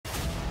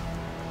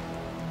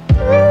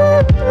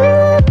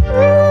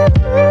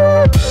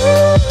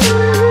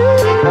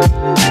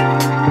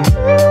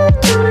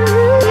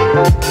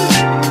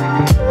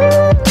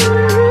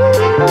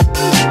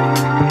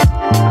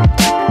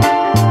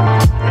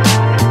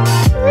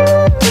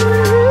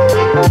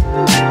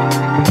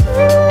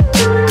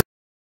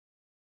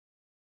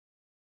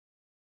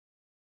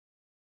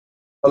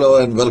Hello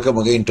and welcome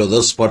again to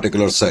this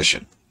particular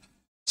session.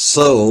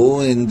 So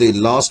in the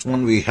last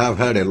one we have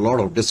had a lot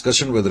of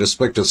discussion with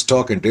respect to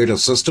stock and data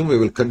system. We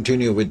will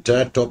continue with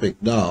that topic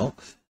now.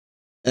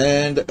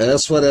 And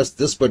as far as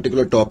this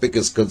particular topic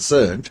is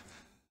concerned,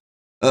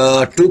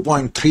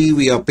 2.3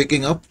 we are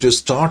picking up to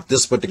start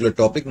this particular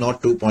topic,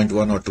 not 2.1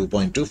 or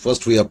 2.2.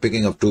 First we are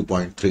picking up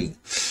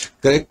 2.3.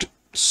 Correct?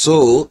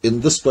 So in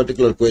this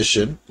particular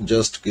question,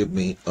 just give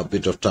me a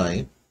bit of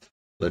time.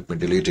 Let me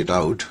delete it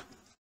out.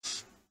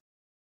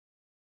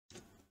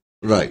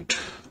 Right.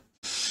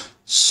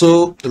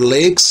 So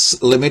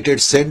Lakes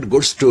Limited sent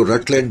goods to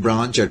Rutland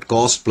branch at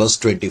cost plus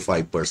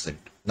 25%.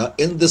 Now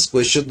in this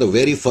question, the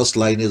very first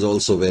line is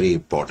also very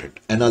important.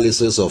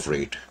 Analysis of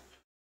rate.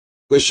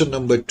 Question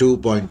number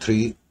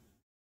 2.3.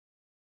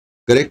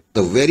 Correct.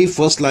 The very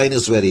first line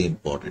is very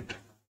important.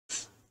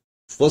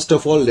 First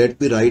of all,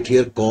 let me write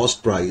here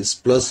cost price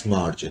plus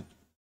margin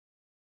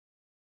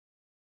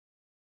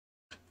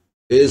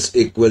is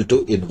equal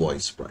to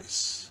invoice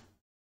price.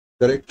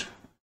 Correct.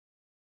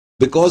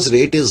 Because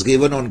rate is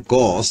given on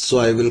cost, so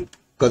I will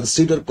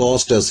consider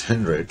cost as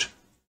 100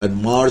 and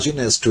margin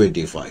as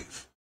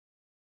 25.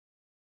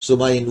 So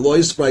my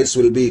invoice price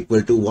will be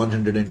equal to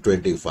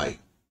 125.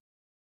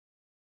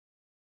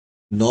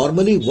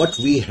 Normally what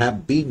we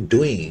have been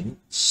doing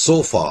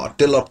so far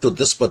till up to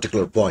this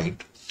particular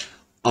point,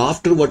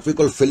 after what we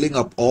call filling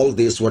up all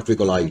these what we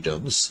call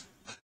items,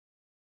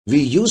 we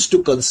used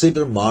to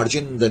consider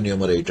margin in the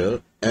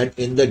numerator, and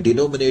in the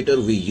denominator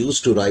we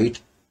used to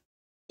write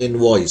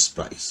invoice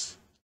price.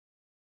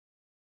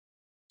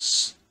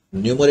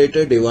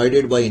 Numerator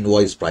divided by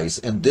invoice price,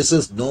 and this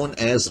is known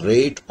as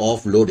rate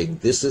of loading.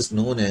 This is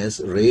known as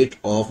rate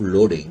of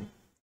loading.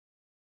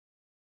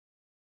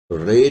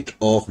 Rate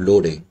of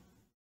loading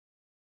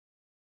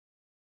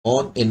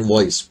on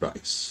invoice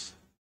price.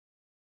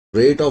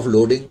 Rate of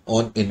loading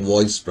on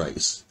invoice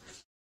price.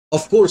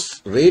 Of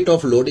course, rate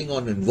of loading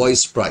on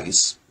invoice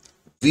price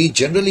we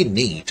generally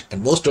need,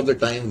 and most of the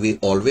time we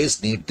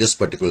always need this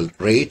particular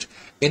rate.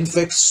 In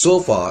fact, so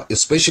far,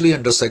 especially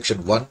under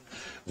section 1,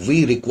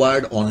 we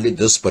required only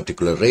this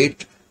particular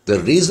rate.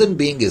 The reason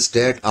being is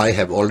that I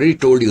have already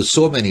told you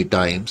so many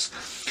times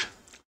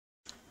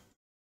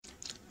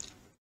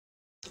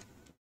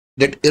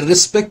that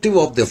irrespective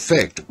of the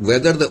fact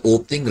whether the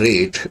opening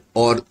rate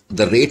or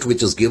the rate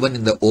which is given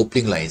in the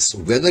opening lines,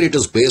 whether it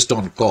is based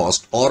on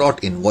cost or on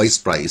invoice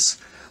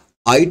price,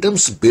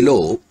 items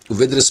below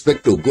with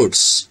respect to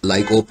goods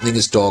like opening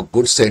stock,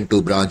 goods sent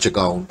to branch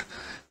account,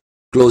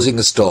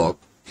 closing stock,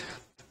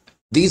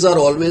 these are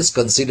always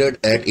considered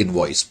at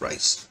invoice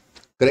price.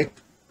 Correct?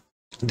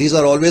 These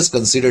are always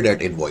considered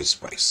at invoice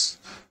price.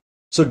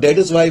 So that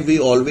is why we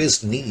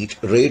always need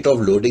rate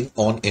of loading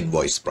on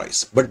invoice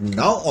price. But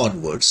now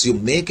onwards, you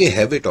make a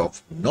habit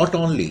of not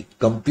only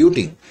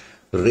computing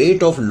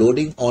rate of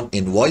loading on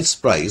invoice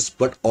price,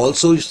 but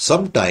also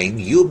sometime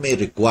you may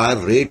require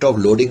rate of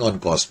loading on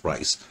cost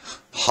price.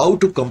 How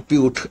to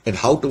compute and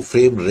how to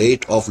frame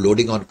rate of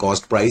loading on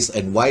cost price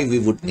and why we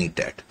would need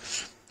that.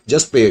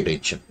 Just pay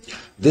attention.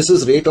 This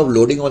is rate of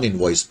loading on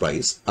invoice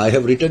price. I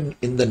have written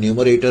in the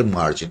numerator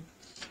margin.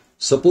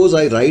 Suppose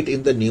I write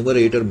in the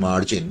numerator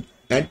margin,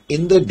 and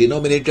in the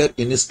denominator,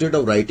 instead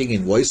of writing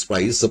invoice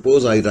price,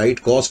 suppose I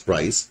write cost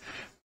price,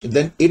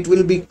 then it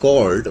will be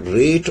called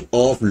rate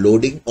of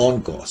loading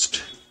on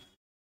cost.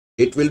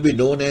 It will be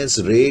known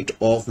as rate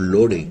of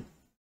loading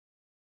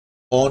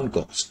on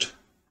cost.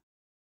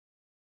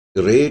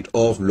 Rate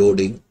of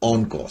loading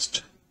on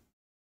cost.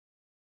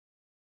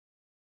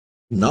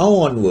 Now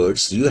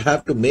onwards, you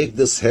have to make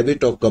this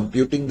habit of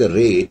computing the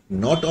rate,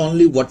 not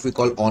only what we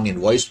call on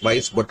invoice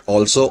price, but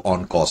also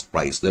on cost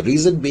price. The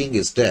reason being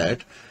is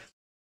that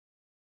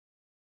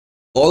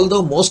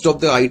although most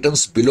of the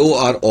items below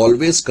are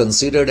always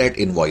considered at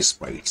invoice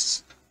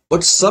price,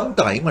 but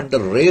sometime under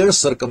rare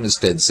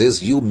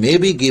circumstances, you may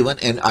be given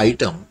an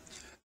item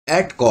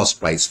at cost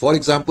price. For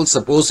example,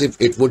 suppose if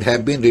it would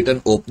have been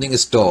written opening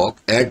stock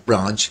at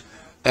branch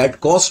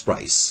at cost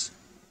price,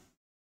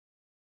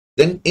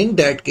 then in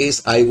that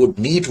case, I would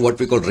need what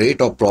we call rate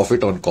of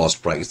profit on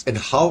cost price, and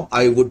how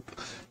I would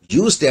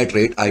use that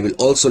rate, I will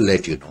also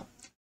let you know.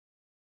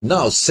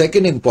 Now,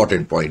 second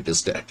important point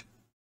is that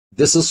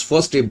this is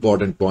first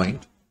important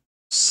point.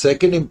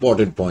 Second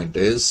important point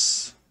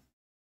is,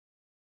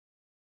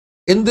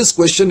 in this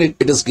question,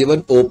 it is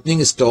given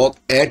opening stock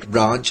at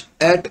branch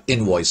at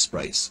invoice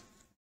price.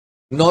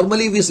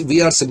 Normally,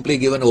 we are simply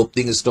given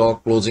opening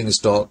stock, closing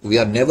stock. We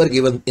are never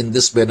given in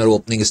this manner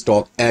opening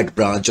stock at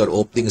branch or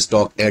opening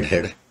stock at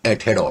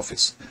head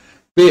office.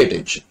 Pay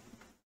attention.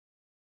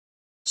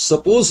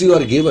 Suppose you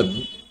are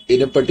given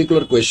in a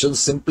particular question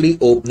simply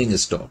opening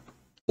stock,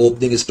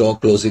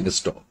 closing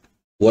stock,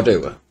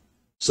 whatever.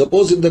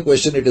 Suppose in the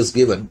question it is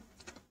given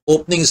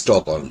opening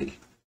stock only.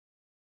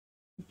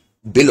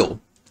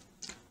 Below,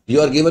 you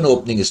are given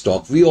opening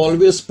stock. We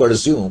always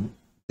presume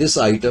this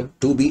item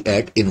to be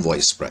at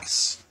invoice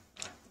price.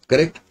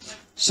 Correct?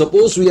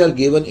 Suppose we are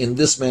given in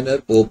this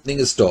manner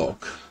opening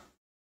stock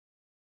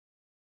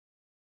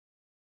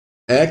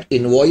at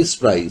invoice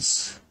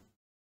price,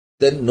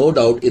 then no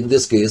doubt in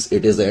this case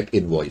it is at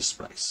invoice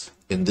price.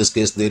 In this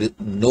case,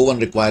 no one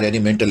require any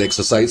mental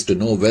exercise to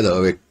know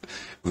whether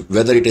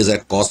it is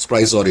at cost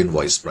price or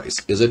invoice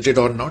price, isn't it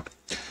or not?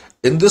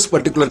 In this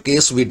particular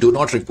case, we do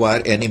not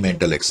require any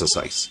mental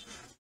exercise,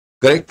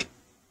 correct?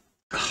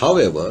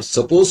 However,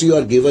 suppose you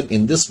are given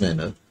in this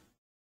manner,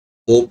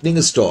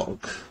 opening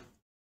stock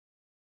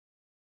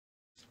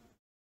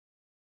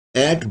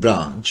at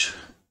branch,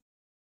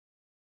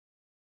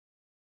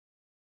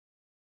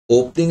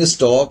 opening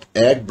stock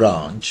at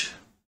branch,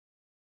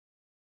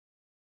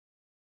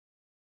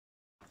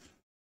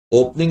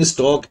 opening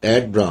stock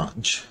at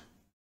branch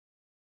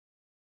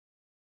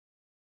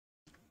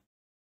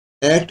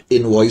at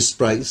invoice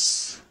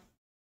price,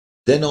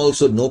 then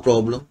also no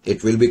problem,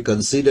 it will be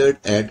considered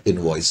at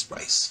invoice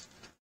price.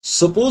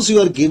 Suppose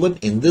you are given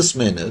in this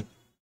manner,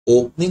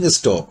 opening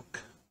stock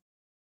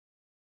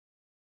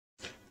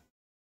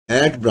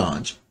at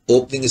branch,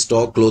 opening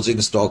stock,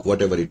 closing stock,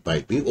 whatever it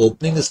might be,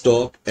 opening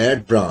stock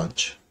at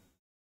branch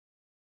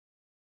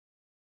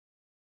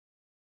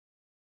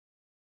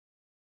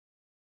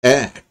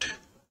at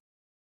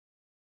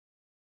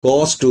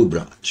cost to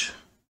branch.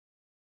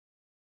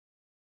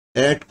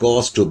 At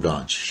cost to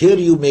branch. Here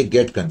you may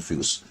get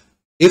confused.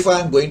 If I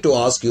am going to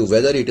ask you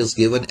whether it is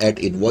given at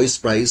invoice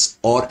price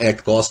or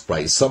at cost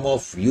price, some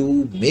of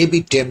you may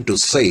be tempted to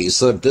say,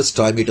 sir, this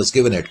time it is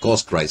given at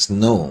cost price.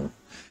 No.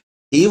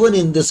 Even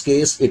in this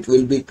case, it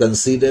will be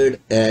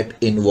considered at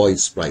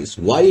invoice price.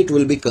 Why it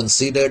will be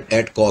considered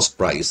at cost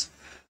price?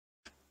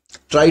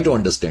 Try to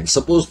understand.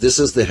 Suppose this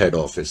is the head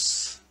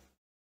office.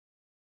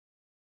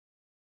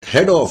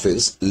 Head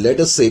office, let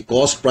us say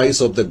cost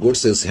price of the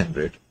goods is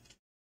 100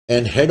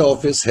 and head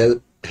office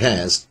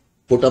has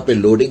put up a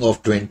loading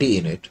of 20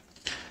 in it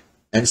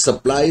and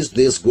supplies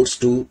these goods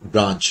to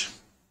branch.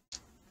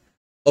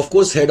 Of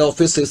course, head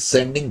office is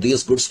sending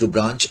these goods to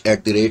branch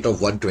at the rate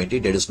of 120,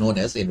 that is known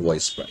as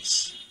invoice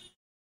price.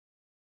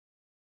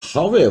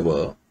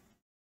 However,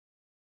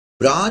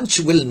 branch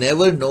will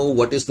never know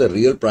what is the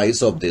real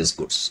price of these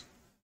goods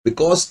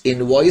because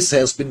invoice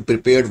has been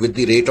prepared with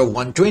the rate of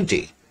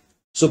 120.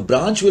 So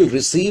branch will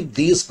receive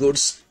these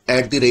goods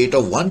at the rate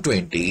of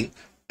 120,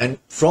 and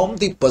from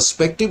the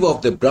perspective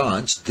of the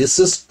branch, this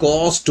is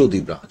cost to the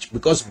branch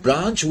because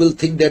branch will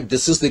think that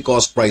this is the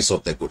cost price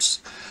of the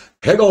goods.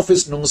 Head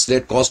office knows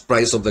that cost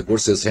price of the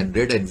goods is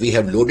 100 and we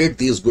have loaded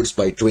these goods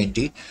by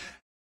 20.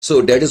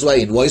 So that is why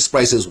invoice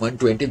price is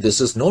 120.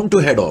 This is known to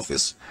head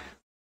office.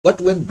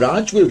 But when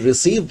branch will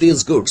receive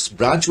these goods,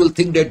 branch will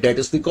think that that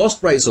is the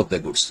cost price of the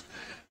goods.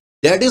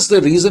 That is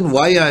the reason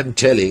why I am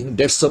telling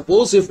that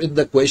suppose if in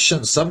the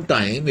question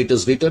sometime it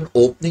is written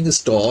opening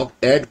stock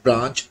at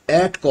branch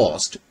at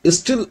cost,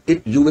 still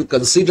you will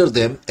consider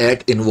them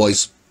at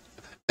invoice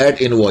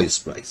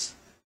price.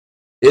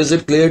 Is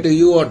it clear to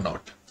you or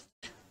not?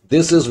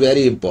 This is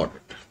very important.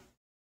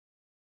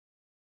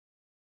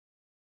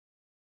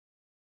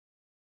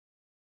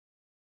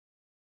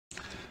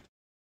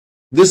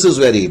 This is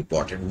very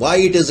important. Why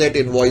it is at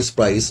invoice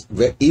price,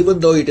 where even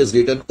though it is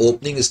written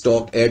opening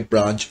stock at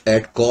branch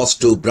at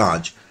cost to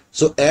branch.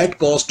 So at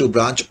cost to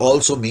branch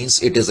also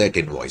means it is at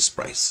invoice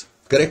price.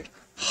 Correct?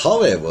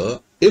 However,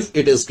 if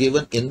it is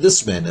given in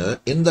this manner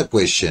in the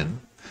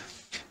question,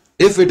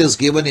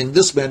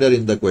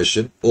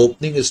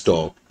 opening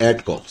stock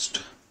at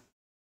cost.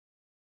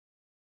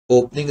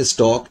 Opening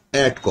stock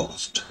at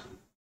cost.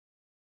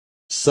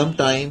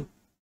 Sometime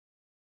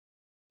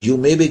you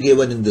may be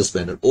given in this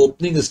manner,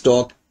 opening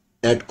stock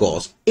at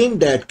cost. In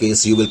that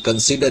case, you will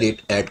consider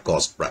it at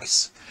cost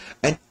price.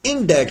 And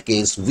in that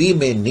case, we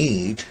may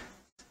need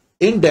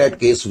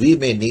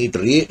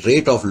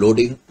rate of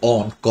loading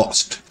on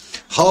cost.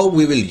 How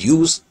we will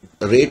use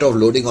rate of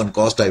loading on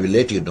cost, I will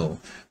let you know.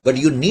 But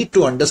you need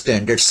to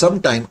understand that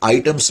sometime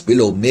items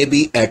below may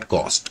be at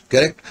cost,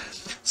 correct?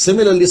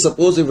 Similarly,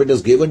 suppose if it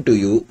is given to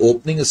you,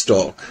 opening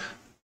stock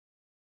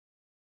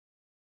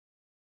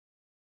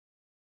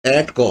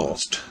at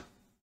cost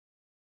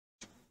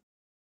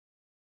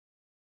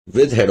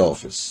with head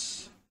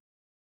office.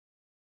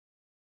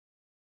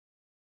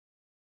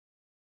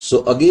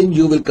 So again,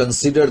 you will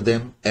consider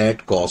them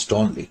at cost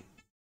only.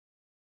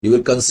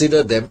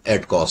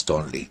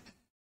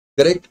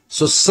 Correct?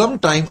 So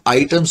sometime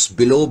items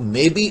below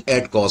may be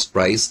at cost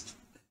price.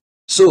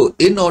 So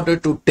in order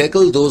to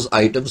tackle those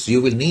items,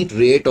 you will need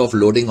rate of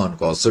loading on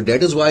cost. So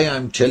that is why I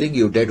am telling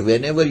you that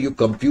whenever you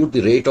compute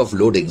the rate of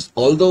loadings,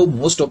 although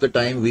most of the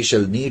time we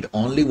shall need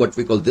only what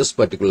we call this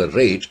particular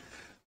rate,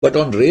 but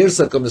on rare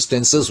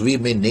circumstances, we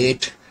may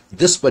need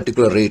this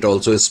particular rate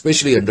also,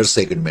 especially under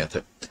second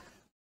method.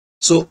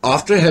 So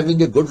after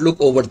having a good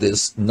look over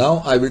this,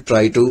 now I will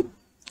try to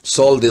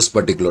solve this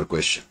particular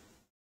question.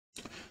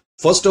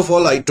 First of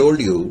all, I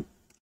told you,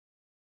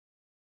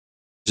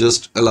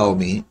 just allow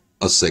me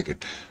a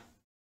second.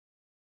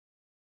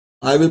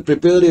 I will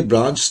prepare a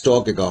branch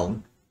stock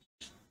account.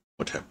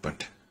 What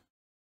happened?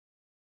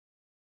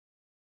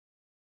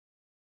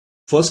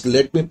 First,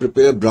 let me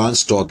prepare branch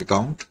stock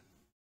account.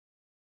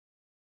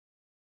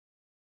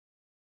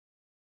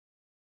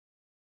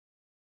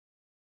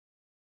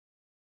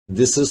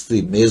 This is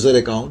the major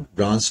account,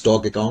 branch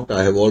stock account.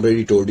 I have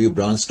already told you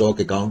branch stock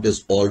account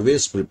is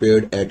always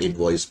prepared at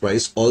invoice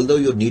price, although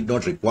you need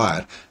not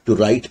require to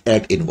write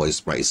at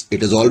invoice price.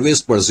 It is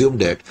always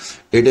presumed that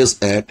it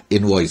is at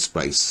invoice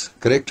price,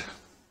 correct?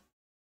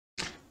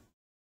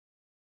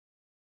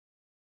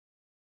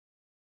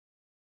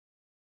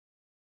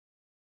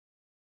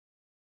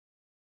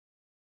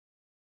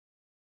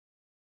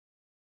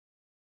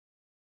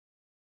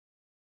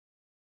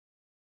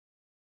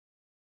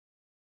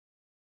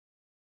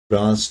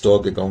 Branch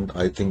stock account,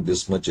 I think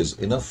this much is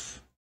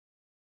enough.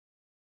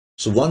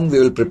 So one, we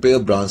will prepare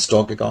branch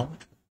stock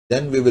account.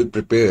 Then we will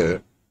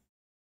prepare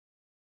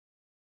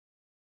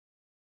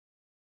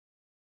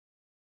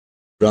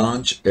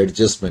branch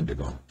adjustment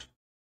account.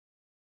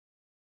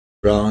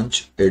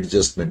 Branch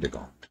adjustment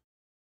account.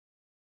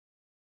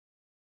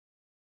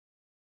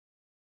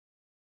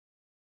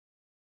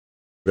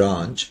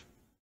 Branch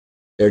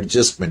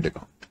adjustment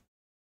account.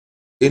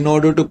 In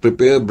order to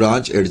prepare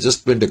branch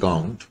adjustment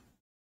account,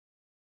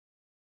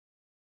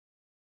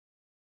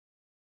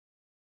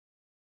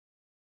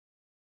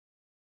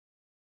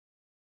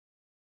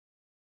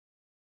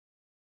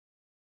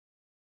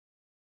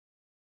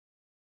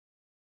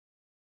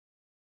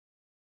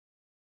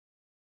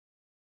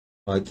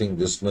 I think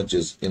this much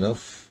is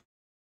enough.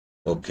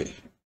 Okay.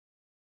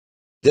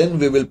 Then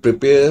we will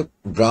prepare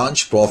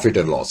branch profit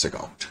and loss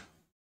account.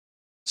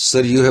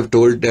 Sir, you have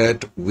told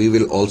that we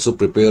will also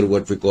prepare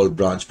what we call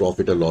branch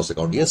profit and loss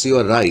account. Yes, you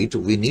are right.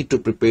 We need to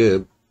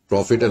prepare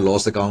profit and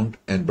loss account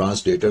and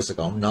branch debtors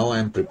account. Now I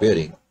am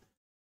preparing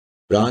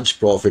branch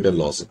profit and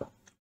loss account.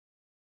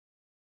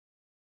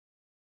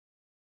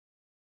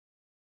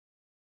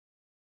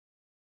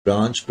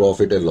 Branch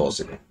profit and loss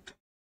account.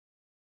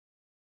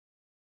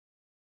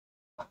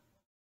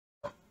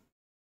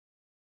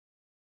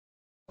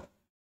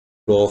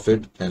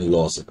 Profit and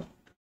loss account.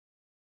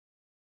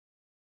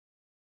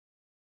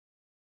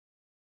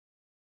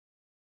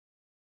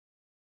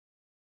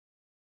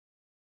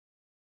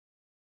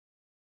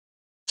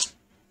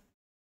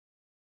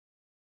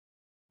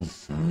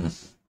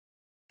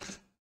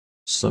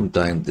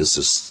 Sometimes this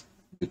is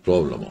the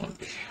problem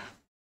only.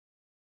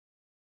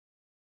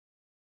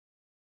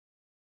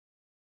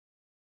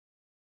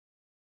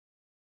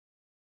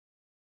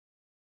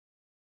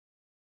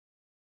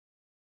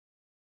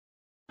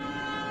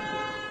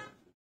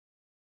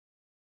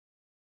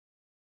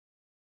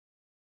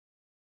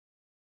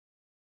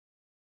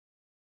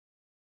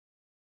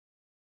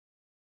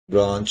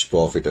 Branch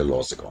profit and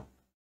loss account.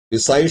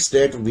 Besides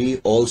that, we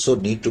also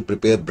need to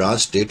prepare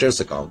branch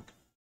debtors account.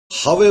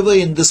 However,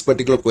 in this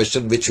particular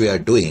question which we are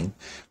doing,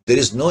 there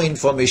is no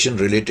information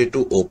related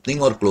to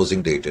opening or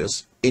closing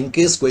debtors. In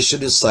case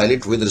question is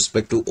silent with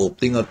respect to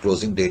opening or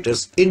closing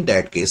debtors, in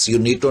that case, you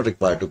need not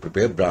require to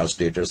prepare branch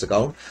debtors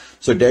account.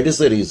 So that is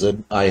the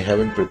reason I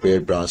haven't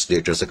prepared branch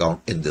debtors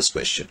account in this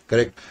question,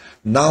 correct?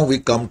 Now we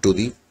come to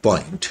the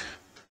point.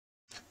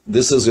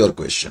 This is your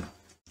question.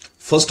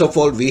 First of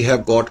all, we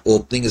have got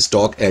opening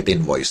stock at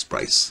invoice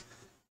price.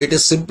 It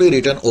is simply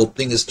written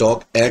opening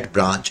stock at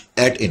branch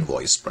at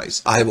invoice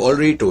price. I have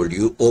already told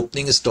you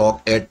opening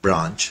stock at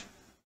branch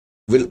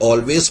will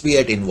always be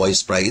at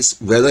invoice price,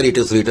 whether it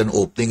is written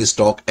opening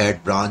stock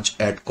at branch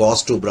at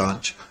cost to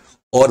branch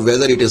or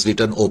whether it is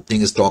written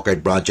opening stock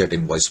at branch at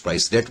invoice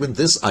price. That means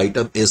this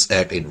item is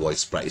at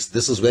invoice price.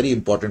 This is very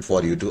important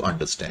for you to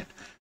understand.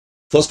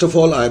 First of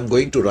all, I am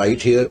going to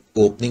write here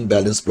opening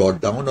balance brought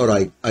down, or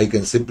I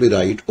can simply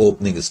write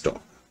opening stock.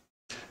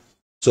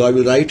 So I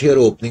will write here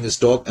opening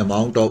stock.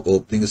 Amount of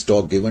opening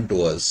stock given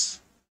to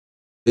us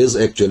is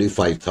actually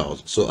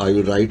 5,000. So I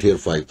will write here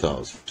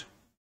 5,000.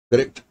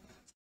 Correct?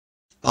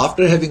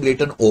 After having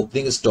written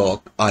opening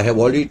stock, I have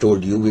already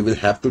told you we will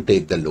have to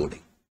take the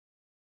loading.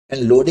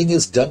 And loading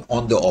is done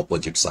on the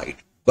opposite side,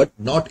 but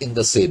not in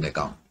the same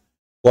account.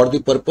 For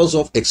the purpose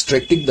of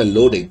extracting the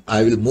loading,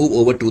 I will move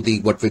over to the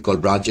what we call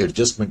branch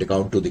adjustment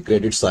account to the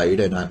credit side,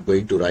 and I'm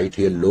going to write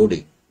here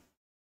loading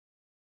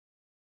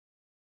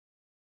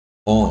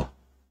on.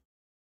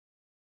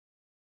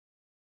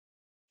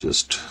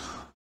 Just,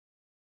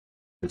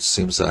 it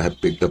seems I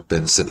have picked up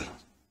pencil.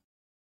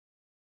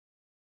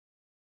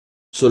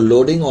 So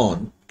loading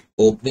on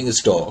opening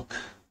stock,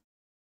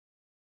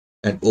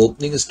 and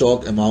opening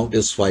stock amount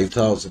is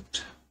 5,000.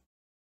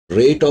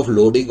 Rate of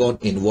loading on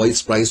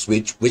invoice price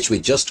which we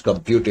just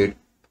computed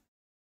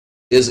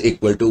is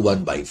equal to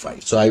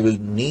 1/5. So I will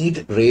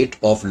need rate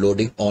of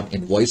loading on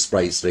invoice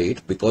price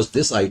rate because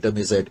this item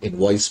is at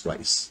invoice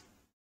price.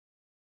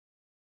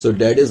 So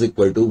that is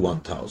equal to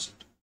 1,000.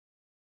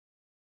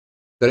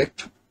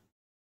 Correct?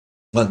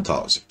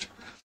 1,000.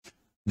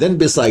 Then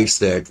besides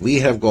that, we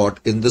have got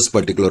in this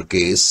particular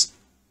case,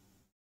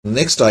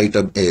 next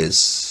item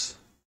is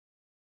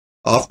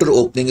after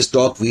opening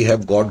stock, we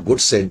have got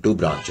goods sent to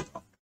branch account.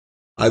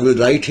 I will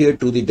write here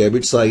to the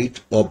debit side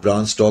of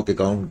branch stock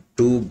account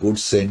to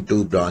goods sent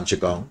to branch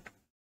account.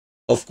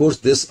 Of course,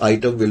 this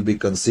item will be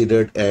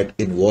considered at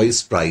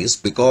invoice price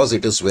because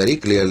it is very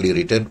clearly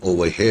written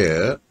over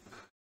here.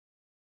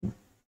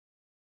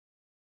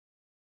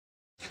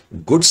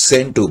 goods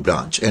sent to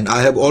branch. And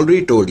I have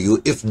already told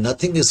you, if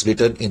nothing is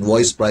written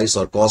invoice price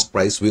or cost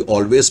price, we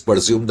always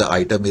presume the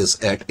item is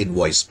at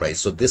invoice price.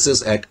 So this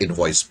is at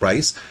invoice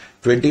price,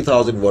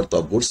 20,000 worth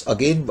of goods.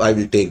 Again, I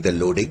will take the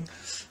loading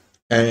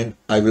and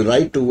I will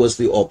write towards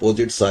the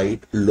opposite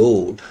side,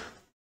 load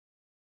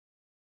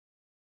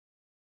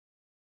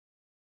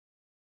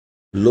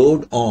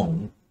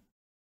on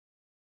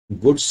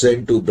goods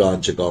sent to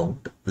branch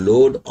account,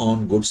 load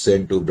on goods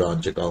sent to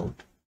branch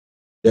account.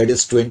 That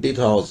is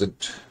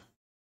 20,000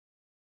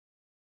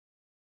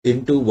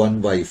 into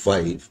 1 by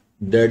 5,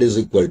 that is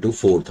equal to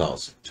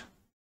 4,000.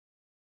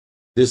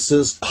 This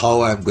is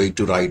how I am going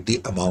to write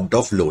the amount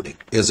of loading.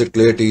 Is it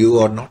clear to you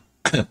or not?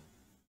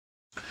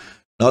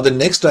 Now the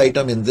next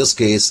item in this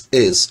case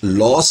is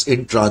loss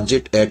in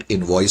transit at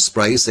invoice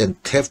price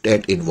and theft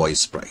at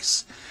invoice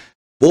price.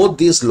 Both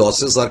these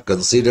losses are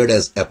considered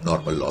as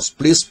abnormal loss.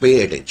 Please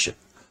pay attention.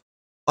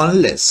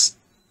 Unless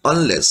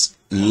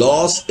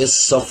loss is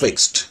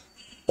suffixed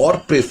or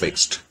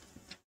prefixed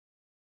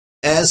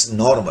as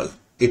normal,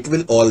 it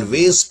will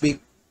always be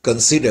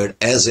considered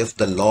as if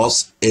the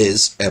loss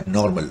is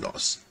abnormal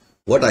loss.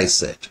 What I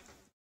said,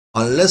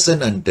 unless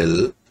and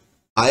until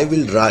I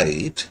will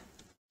write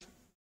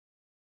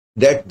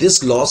that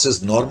this loss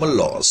is normal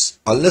loss,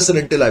 unless and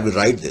until I will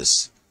write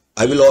this,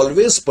 I will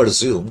always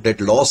presume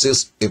that loss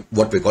is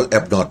what we call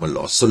abnormal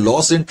loss. So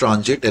loss in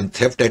transit and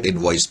theft at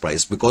invoice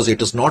price, because it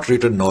is not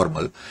written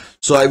normal.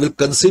 So I will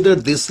consider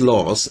this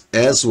loss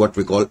as what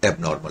we call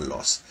abnormal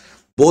loss.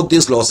 Both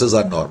these losses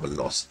are normal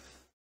loss.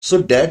 So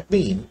that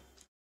means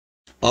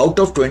out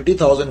of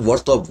 20,000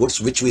 worth of goods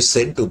which we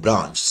sent to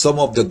branch, some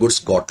of the goods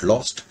got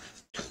lost.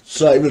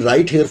 So I will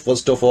write here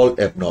first of all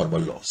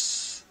abnormal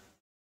loss.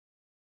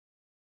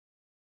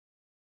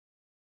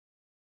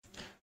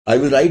 I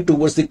will write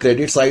towards the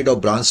credit side of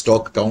branch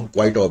stock account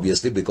quite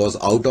obviously, because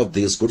out of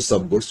these goods,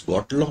 some goods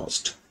got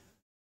lost.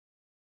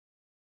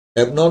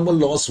 Abnormal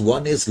loss,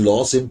 one is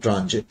loss in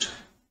transit.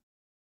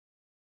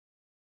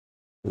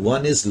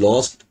 One is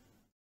lost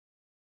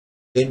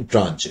in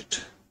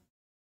transit.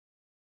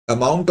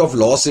 Amount of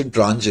loss in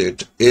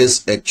transit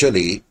is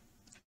actually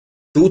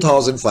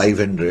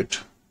 2,500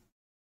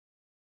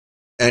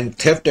 and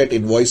theft at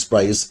invoice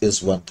price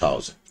is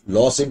 1,000.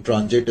 Loss in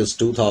transit is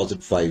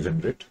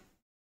 2,500.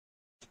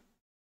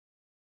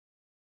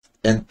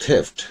 And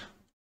theft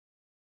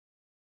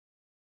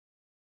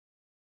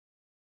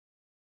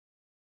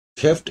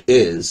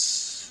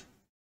is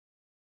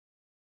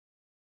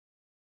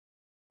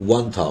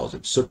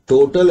 1,000. So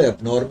total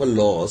abnormal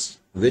loss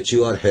which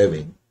you are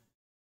having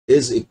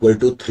is equal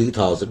to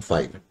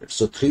 3,500.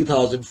 So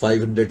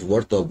 3,500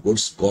 worth of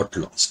goods got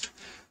lost.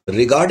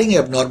 Regarding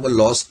abnormal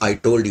loss, I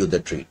told you the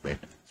treatment.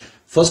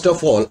 First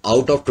of all,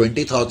 out of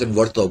 20,000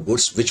 worth of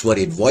goods which were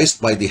invoiced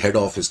by the head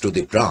office to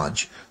the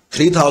branch,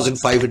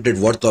 3,500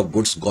 worth of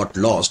goods got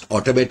lost.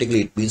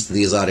 Automatically, it means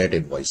these are at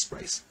invoice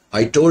price.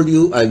 I told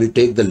you I will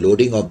take the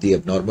loading of the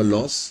abnormal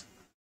loss.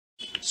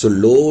 So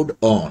load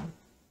on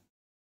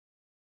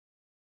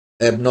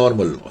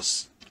abnormal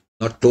loss.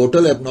 Now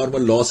total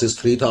abnormal loss is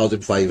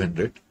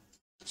 3,500.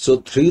 So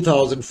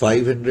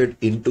 3,500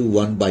 into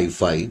 1 by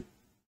 5.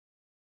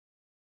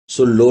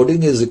 So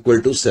loading is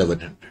equal to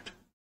 700.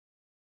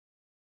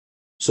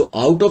 So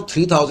out of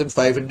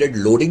 3,500,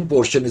 loading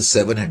portion is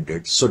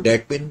 700. So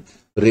that means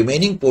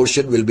remaining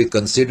portion will be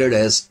considered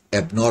as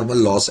abnormal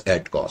loss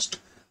at cost.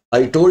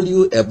 I told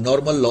you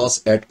abnormal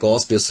loss at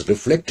cost is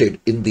reflected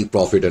in the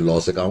profit and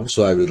loss account.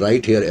 So I will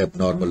write here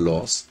abnormal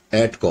loss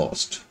at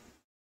cost.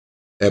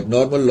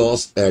 Abnormal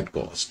loss at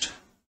cost.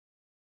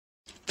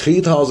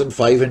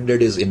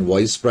 3,500 is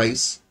invoice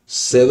price.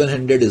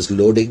 700 is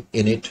loading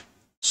in it.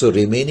 So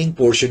remaining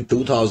portion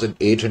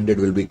 2,800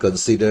 will be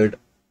considered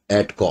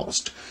at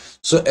cost.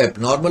 So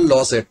abnormal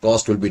loss at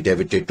cost will be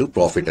debited to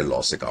profit and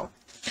loss account.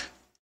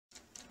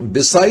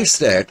 Besides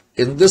that,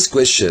 in this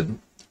question,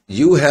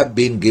 you have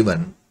been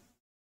given,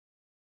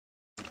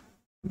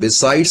 in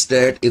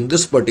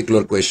this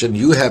particular question,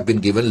 you have been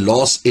given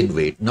loss in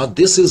weight. Now,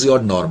 this is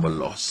your normal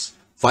loss.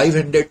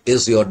 500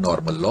 is your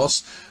normal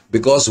loss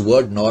because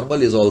word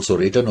normal is also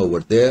written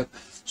over there.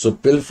 So,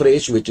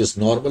 pilferage, which is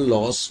normal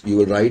loss, you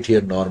will write here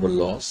normal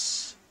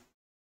loss.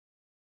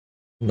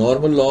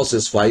 Normal loss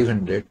is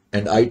 500,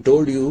 and I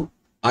told you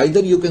either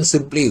you can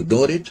simply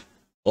ignore it,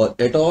 or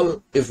at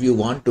all, if you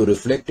want to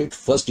reflect it,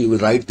 first you will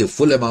write the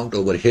full amount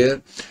over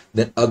here.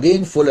 Then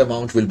again, full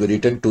amount will be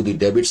written to the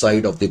debit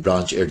side of the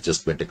branch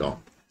adjustment account.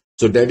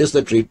 So that is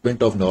the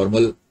treatment of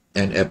normal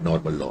and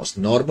abnormal loss.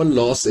 Normal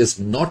loss is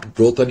not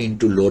broken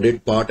into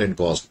loaded part and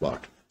cost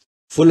part.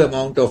 Full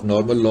amount of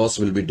normal loss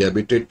will be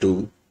debited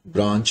to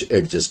branch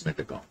adjustment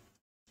account.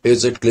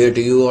 Is it clear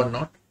to you or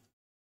not?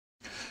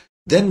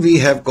 Then we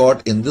have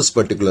got in this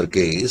particular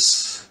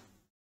case,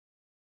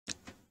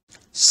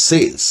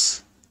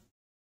 sales.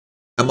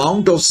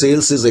 Amount of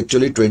sales is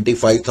actually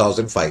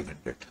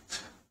 25,500.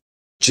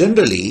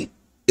 Generally,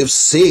 if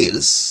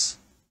sales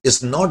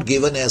is not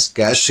given as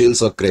cash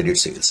sales or credit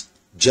sales,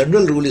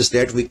 general rule is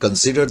that we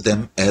consider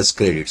them as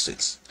credit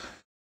sales.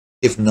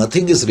 if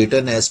nothing is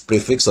written as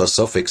prefix or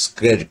suffix,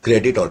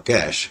 credit or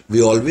cash,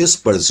 we always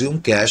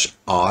presume cash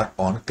are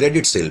on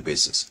credit sale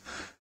basis.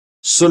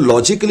 So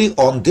logically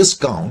on this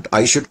count,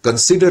 I should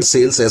consider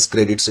sales as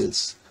credit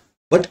sales.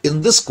 But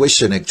in this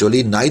question,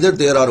 actually, neither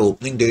there are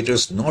opening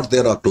daters nor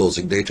there are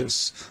closing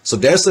daters. So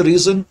that's the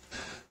reason,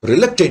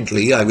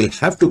 reluctantly, I will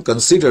have to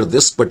consider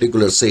this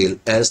particular sale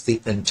as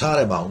the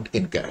entire amount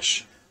in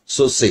cash.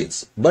 So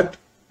sales. But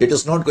it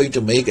is not going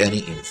to make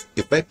any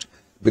effect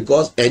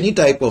because any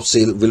type of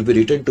sale will be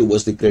written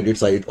towards the credit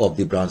side of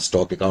the branch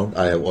stock account.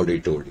 I have already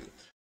told you.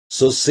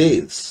 So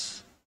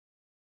sales.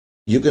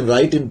 You can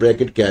write in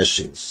bracket cash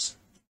sales.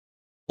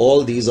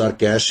 All these are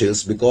cash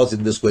sales because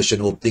in this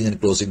question opening and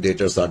closing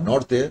daters are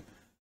not there.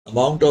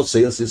 Amount of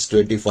sales is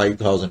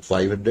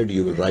 25,500.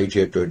 You will write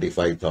here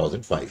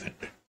 25,500.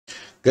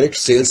 Correct.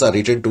 Sales are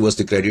written towards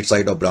the credit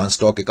side of branch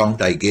stock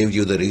account. I gave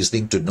you the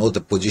reasoning to know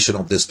the position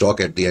of the stock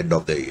at the end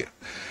of the year.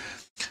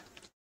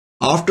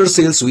 After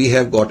sales, we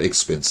have got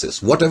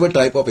expenses. Whatever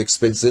type of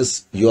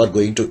expenses you are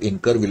going to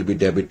incur will be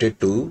debited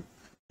to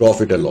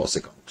profit and loss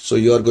account. So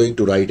you are going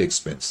to write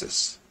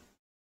expenses.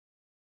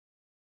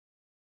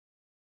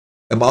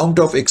 Amount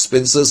of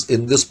expenses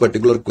in this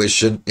particular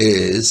question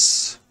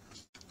is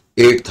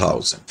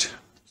 8,000.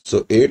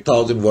 So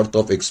 8,000 worth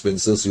of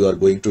expenses you are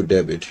going to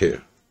debit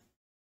here.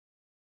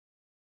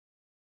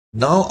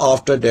 Now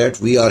after that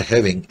we are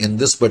having in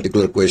this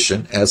particular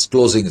question as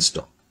closing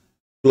stock.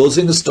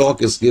 Closing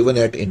stock is given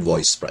at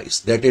invoice price,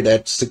 that is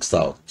at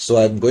 6,000. So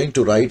I am going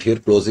to write here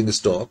closing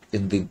stock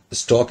in the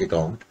stock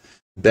account,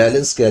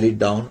 balance carried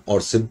down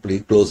or simply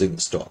closing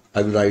stock.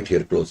 I will write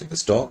here closing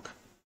stock.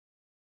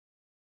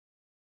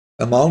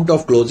 Amount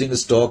of closing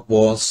stock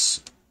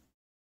was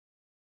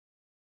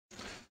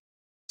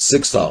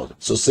 6,000.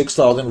 So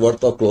 6,000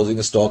 worth of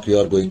closing stock you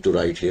are going to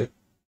write here.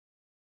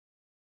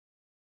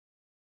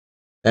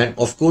 And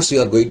of course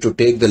you are going to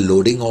take the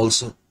loading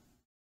also.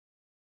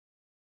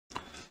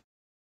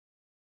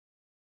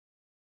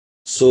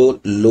 So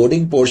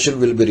loading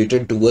portion will be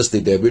written towards the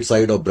debit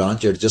side of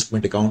branch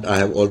adjustment account. I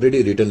have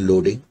already written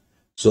loading.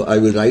 So I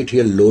will write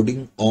here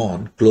loading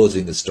on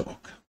closing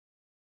stock.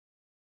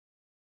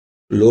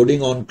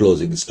 Loading on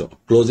closing stock.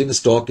 Closing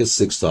stock is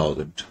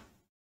 6,000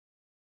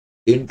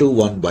 into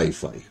 1 by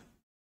 5.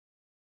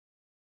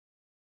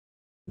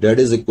 That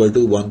is equal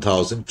to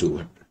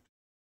 1,200.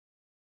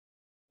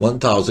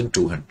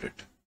 1,200.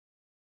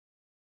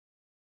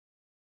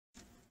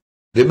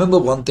 Remember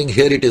one thing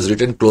here, it is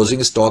written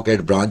closing stock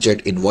at branch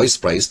at invoice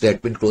price.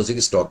 That means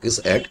closing stock is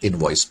at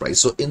invoice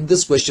price. So in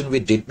this question, we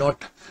did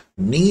not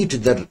need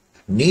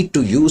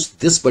to use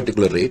this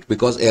particular rate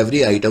because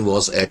every item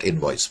was at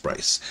invoice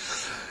price.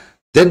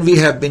 Then we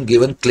have been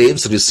given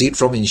claims received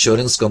from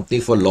insurance company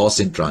for loss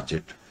in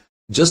transit.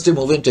 Just a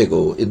moment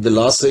ago, in the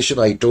last session,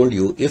 I told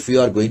you if you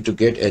are going to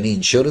get any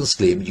insurance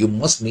claim, you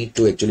must need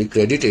to actually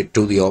credit it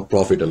to your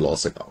profit and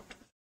loss account.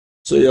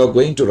 So you are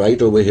going to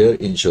write over here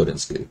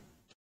insurance claim.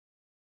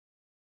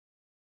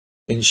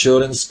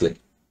 Insurance claim.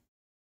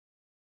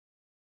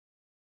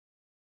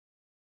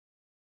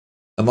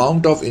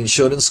 Amount of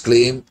insurance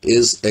claim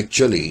is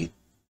actually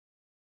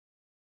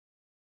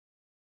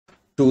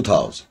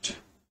 2,000.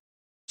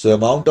 So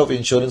amount of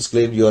insurance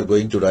claim you are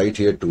going to write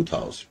here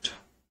 2,000.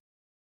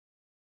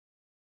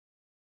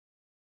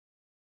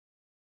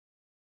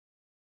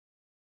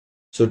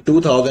 So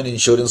 2,000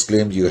 insurance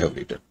claims you have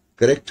written,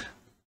 correct?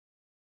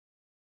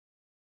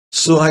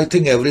 So I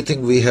think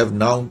everything we have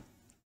now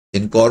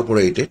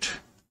incorporated.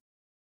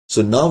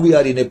 So now we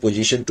are in a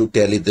position to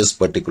tally this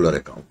particular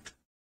account,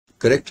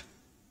 correct?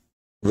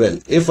 Well,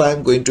 if I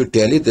am going to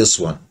tally this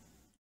one,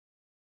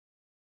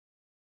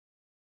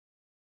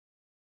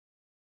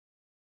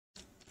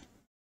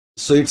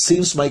 so it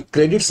seems my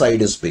credit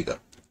side is bigger.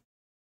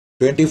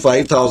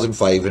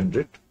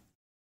 25,500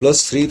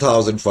 plus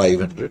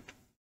 3,500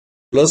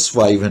 plus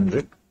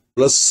 500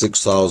 plus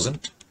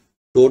 6,000.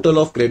 Total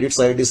of credit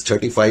side is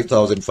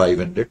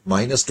 35,500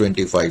 minus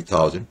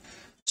 25,000.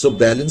 So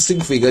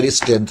balancing figure is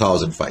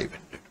 10,500.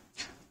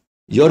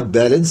 Your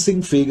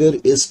balancing figure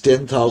is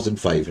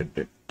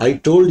 10,500. I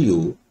told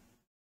you,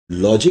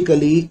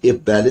 logically,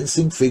 if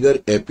balancing figure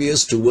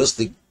appears towards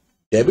the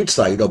debit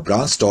side of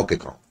branch stock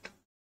account,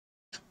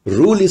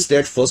 rule is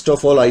that first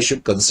of all, I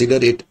should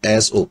consider it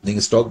as opening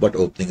stock, but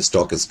opening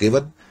stock is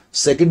given.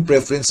 Second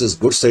preference is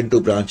goods sent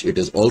to branch, it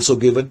is also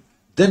given.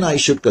 Then I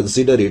should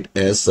consider it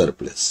as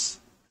surplus.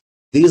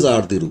 These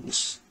are the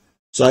rules.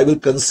 So I will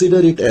consider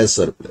it as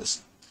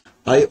surplus.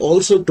 I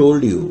also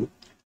told you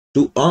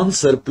to earn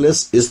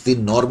surplus is the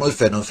normal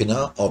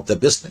phenomena of the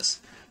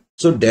business.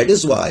 So that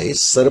is why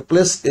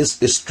surplus is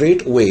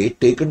straight away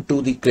taken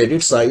to the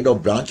credit side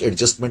of branch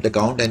adjustment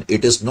account and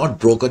it is not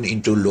broken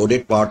into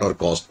loaded part or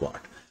cost part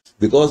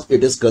because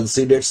it is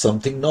considered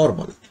something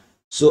normal.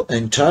 So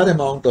entire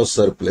amount of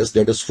surplus,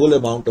 that is full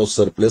amount of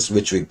surplus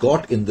which we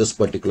got in this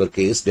particular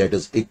case, that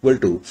is equal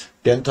to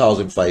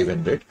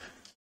 10,500.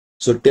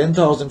 So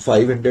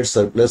 10,500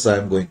 surplus I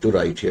am going to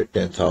write here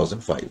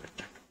 10,500.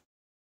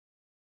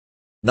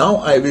 Now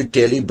I will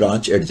tally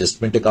branch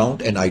adjustment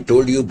account, and I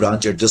told you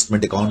branch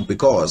adjustment account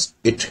because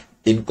it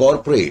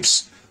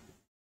incorporates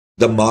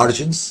the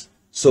margins.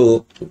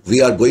 So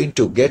we are going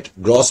to get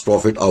gross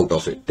profit out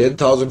of it.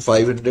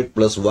 10,500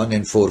 plus 1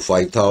 and 4,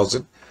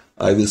 5,000.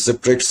 I will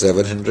subtract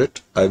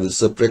 700. I will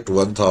subtract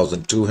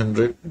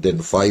 1,200, then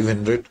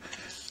 500.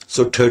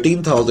 So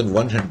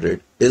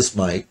 13,100 is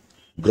my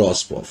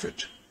gross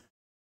profit.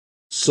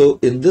 So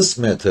in this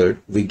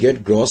method, we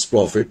get gross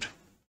profit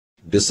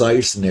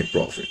decides net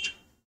profit.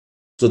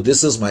 So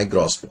this is my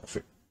gross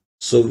profit.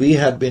 So we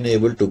have been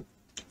able to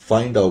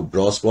find out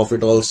gross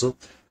profit also.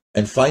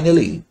 And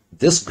finally,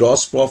 this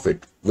gross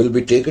profit will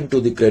be taken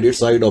to the credit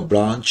side of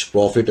branch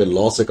profit and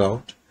loss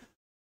account,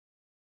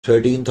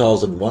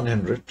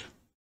 13,100.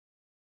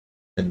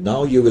 And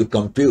now you will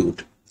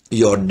compute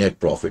your net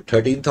profit.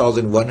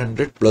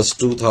 13,100 plus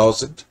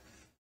 2,000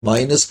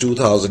 minus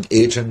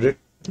 2,800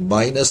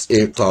 minus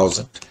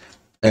 8,000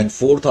 and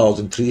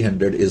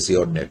 4,300 is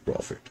your net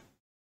profit.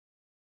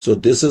 So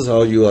this is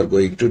how you are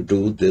going to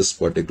do this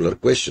particular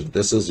question.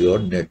 This is your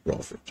net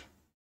profit.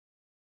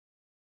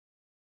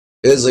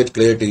 Is it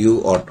clear to you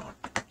or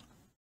not?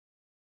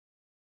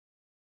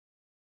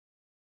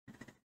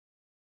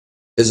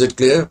 Is it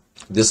clear?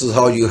 This is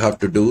how you have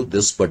to do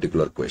this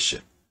particular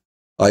question.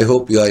 I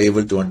hope you are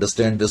able to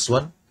understand this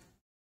one.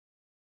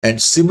 And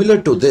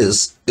similar to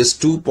this is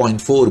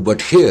 2.4,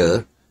 but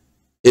here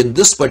in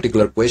this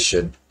particular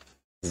question,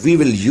 we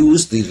will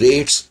use the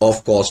rates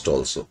of cost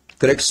also.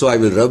 Correct? So I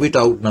will rub it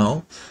out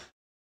now.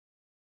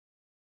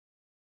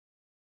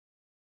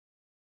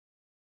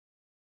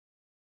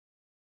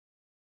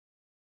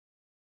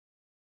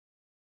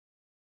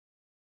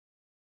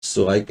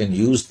 So I can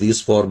use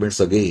these formats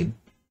again.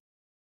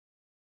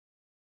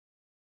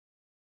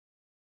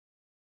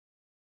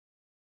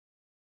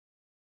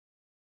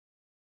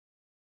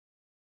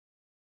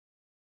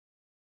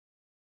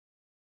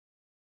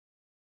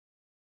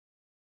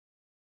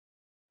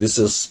 This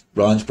is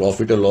branch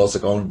profit or loss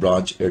account,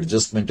 branch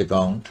adjustment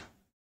account,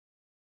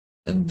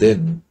 and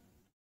then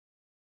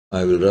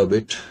I will rub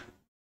it.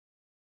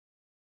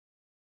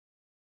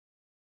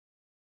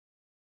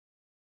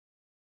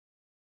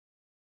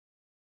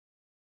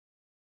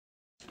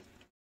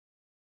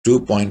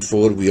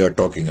 $2.4 we are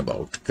talking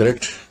about,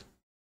 correct?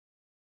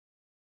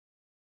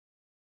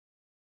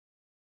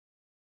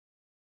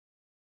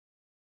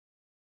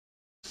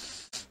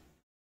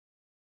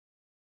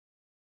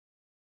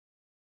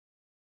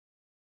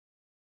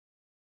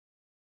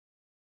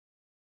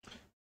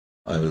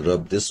 I will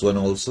rub this one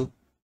also.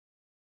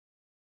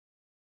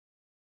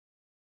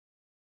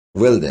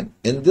 Well then,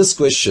 in this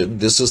question,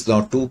 this is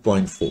now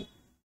 2.4.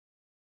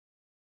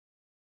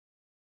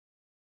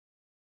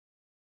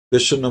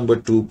 Question number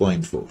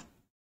 2.4.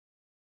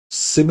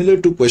 Similar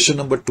to question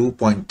number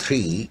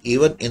 2.3,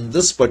 even in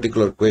this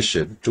particular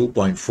question,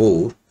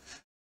 2.4,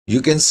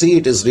 you can see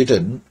it is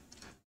written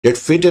that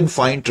Fit and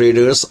Fine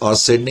traders are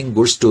sending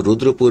goods to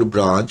Rudrapur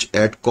branch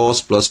at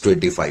cost plus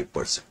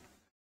 25%.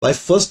 My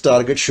first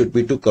target should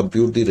be to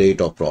compute the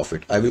rate of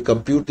profit. I will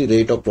compute the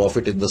rate of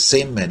profit in the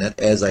same manner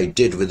as I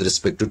did with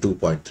respect to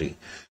 2.3.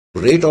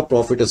 Rate of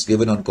profit is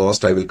given on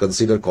cost. I will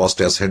consider cost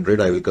as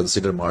 100. I will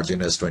consider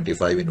margin as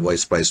 25.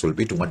 Invoice price will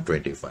be to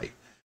 125.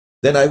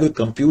 Then I will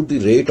compute the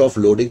rate of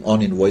loading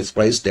on invoice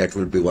price. That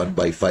will be 1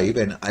 by 5.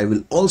 And I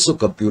will also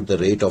compute the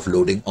rate of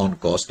loading on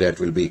cost. That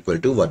will be equal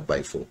to 1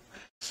 by 4.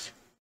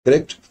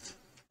 Correct?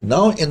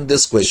 Now in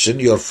this question,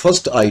 your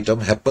first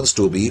item happens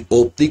to be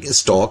opening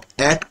stock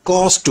at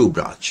cost to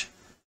branch.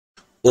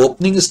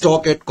 Opening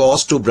stock at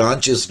cost to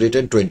branch is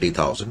written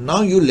 20,000.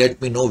 Now you let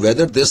me know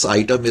whether this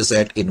item is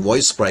at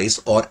invoice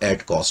price or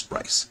at cost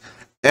price.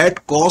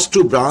 At cost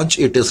to branch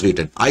it is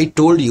written. I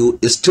told you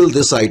still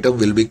this item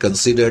will be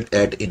considered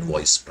at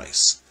invoice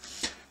price.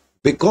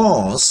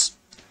 Because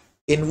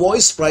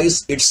invoice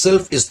price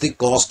itself is the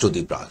cost to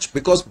the branch.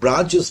 Because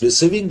branch is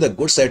receiving the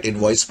goods at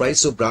invoice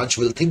price, so branch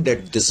will think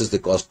that this is the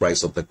cost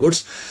price of the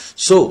goods.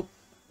 So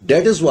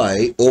that is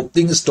why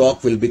opening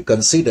stock will be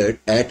considered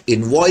at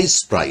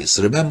invoice price.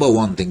 Remember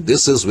one thing,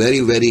 this is very,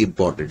 very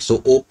important.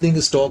 So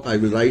opening stock, I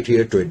will write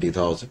here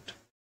 20,000.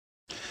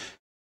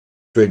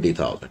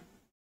 20,000.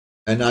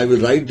 And I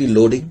will write the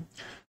loading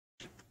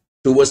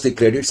towards the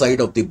credit side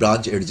of the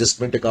branch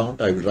adjustment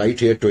account. I will write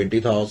here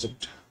 20,000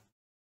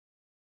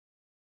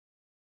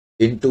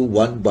 into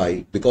 1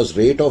 by, because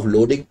rate of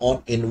loading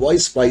on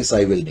invoice price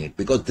I will need,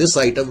 because this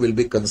item will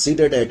be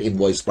considered at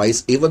invoice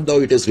price even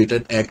though it is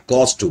written at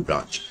cost to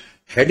branch.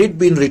 Had it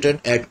been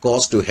written at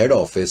cost to head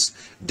office,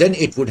 then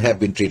it would have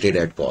been treated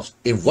at cost.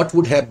 If what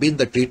would have been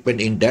the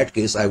treatment in that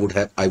case, I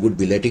would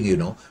be letting you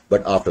know,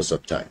 but after some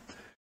time.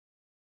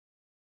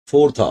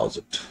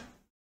 4,000.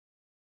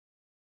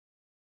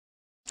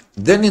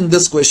 Then in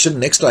this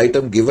question, next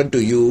item given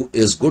to you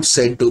is goods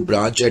sent to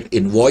branch at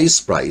invoice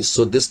price.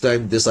 So this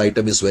time this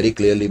item is very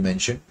clearly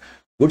mentioned.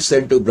 Goods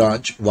sent to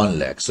branch 1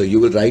 lakh. So you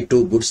will write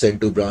to goods sent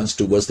to branch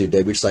towards the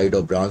debit side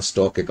of branch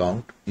stock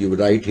account. You will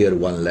write here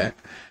 1 lakh.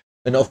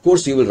 And of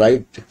course you will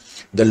write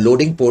the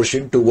loading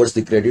portion towards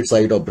the credit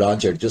side of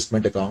branch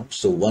adjustment account.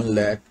 So 1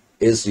 lakh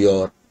is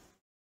your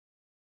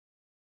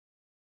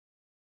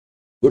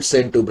goods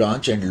sent to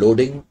branch and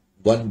loading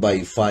 1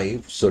 by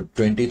 5. So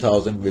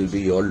 20,000 will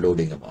be your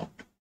loading amount.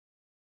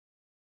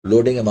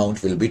 Loading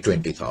amount will be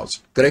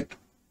 20,000, correct?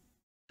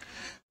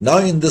 Now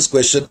in this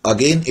question,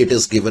 again, it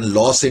is given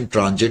loss in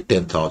transit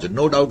 10,000.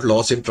 No doubt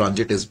loss in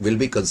transit will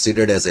be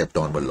considered as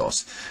abnormal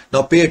loss.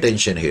 Now pay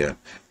attention here.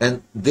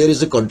 And there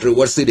is a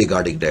controversy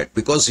regarding that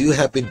because you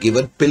have been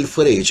given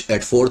pilferage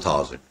at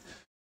 4,000.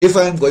 If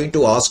I am going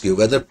to ask you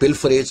whether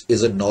pilferage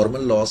is a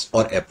normal loss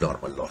or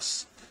abnormal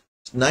loss,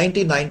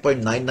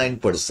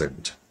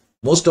 99.99%,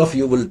 most of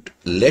you will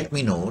let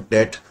me know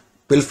that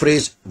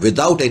pilferage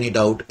without any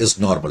doubt is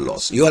normal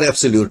loss. You are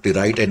absolutely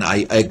right, and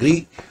I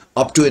agree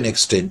up to an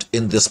extent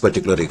in this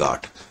particular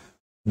regard.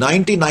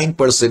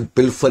 99%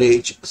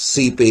 pilferage,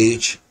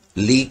 seepage,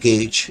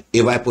 leakage,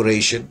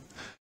 evaporation,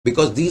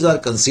 because these are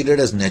considered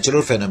as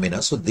natural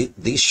phenomena, so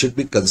these should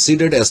be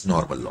considered as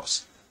normal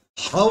loss.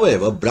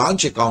 However,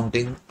 branch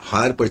accounting,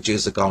 hire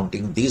purchase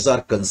accounting, these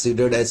are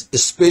considered as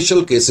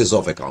special cases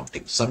of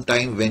accounting.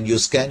 Sometimes when you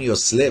scan your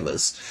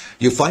syllabus,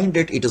 you find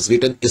that it is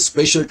written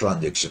special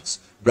transactions,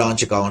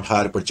 branch account,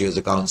 hire purchase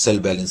account, sell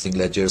balancing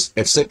ledgers,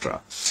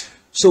 etc.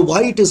 So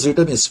why it is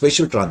written as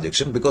special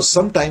transaction? Because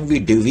sometimes we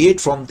deviate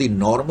from the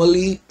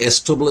normally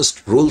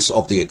established rules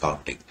of the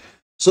accounting.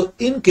 So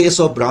in case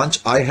of branch,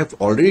 I have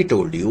already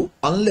told you,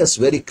 unless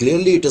very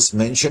clearly it is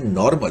mentioned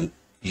normal,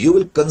 you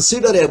will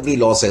consider every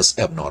loss as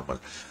abnormal.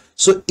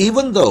 So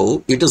even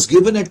though it is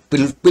given at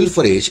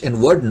pilferage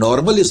and word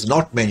normal is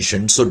not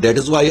mentioned, so that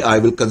is why I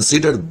will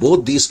consider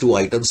both these two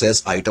items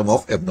as item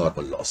of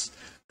abnormal loss.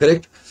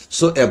 Correct?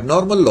 So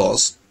abnormal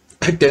loss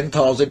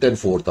 10,000 and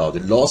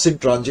 4,000. Loss in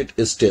transit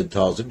is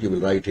 10,000. You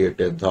will write here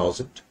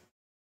 10,000.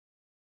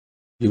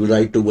 You will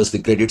write towards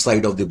the credit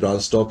side of the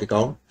branch stock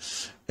account.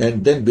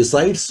 And then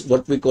besides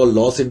what we call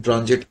loss in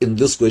transit, in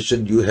this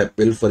question you have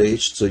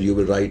pilferage. So you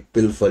will write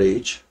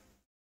pilferage.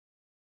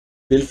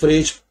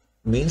 Pilferage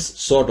means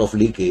sort of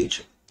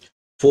leakage.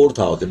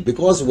 4,000.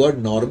 Because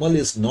word normal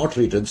is not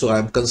written, so I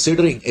am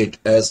considering it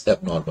as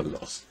abnormal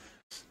loss.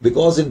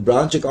 Because in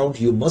branch account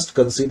you must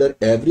consider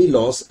every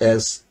loss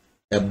as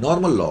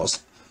abnormal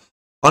loss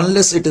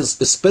unless it is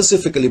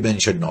specifically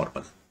mentioned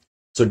normal.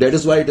 So that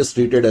is why it is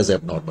treated as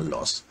abnormal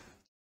loss.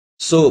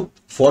 So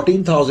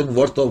 14,000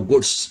 worth of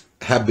goods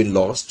have been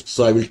lost.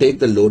 So I will take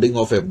the loading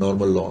of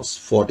abnormal loss,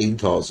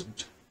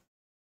 14,000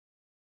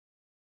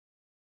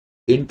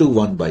 into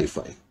 1 by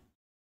 5.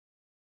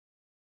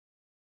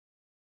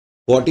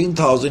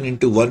 14,000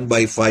 into 1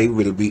 by 5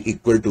 will be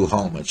equal to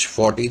how much?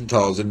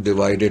 14,000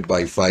 divided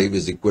by 5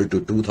 is equal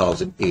to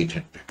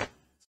 2,800.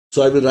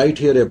 So I will write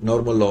here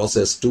abnormal loss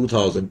as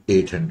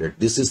 2,800.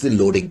 This is the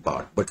loading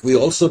part. But we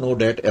also know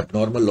that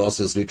abnormal loss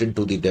is written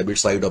to the debit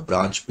side of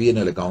branch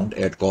P&L account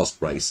at cost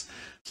price.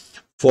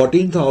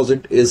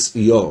 14,000 is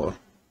your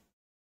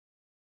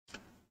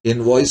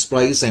invoice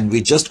price and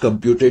we just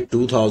computed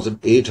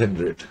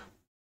 2,800,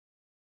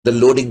 the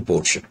loading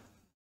portion.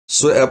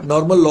 So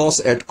abnormal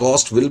loss at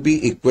cost will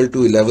be equal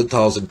to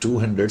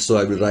 11,200. So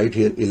I will write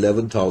here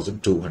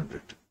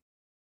 11,200.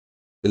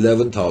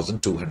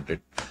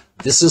 11,200.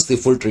 This is the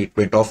full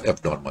treatment of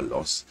abnormal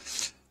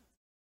loss.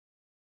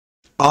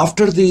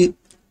 After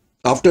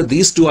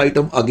these two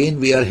items, again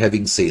we are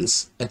having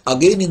sales. And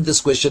again in this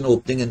question,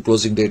 opening and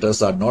closing data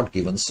are not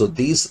given. So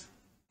these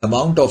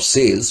amount of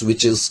sales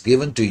which is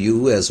given to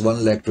you as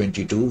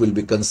 1,22,000 will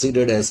be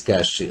considered as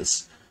cash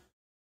sales.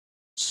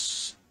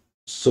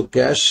 So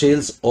cash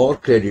sales or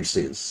credit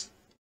sales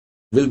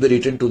will be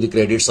written to the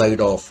credit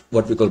side of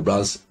what we call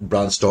branch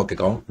stock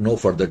account, no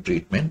further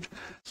treatment.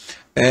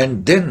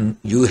 And then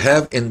you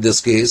have in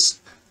this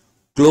case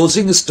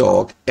closing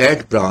stock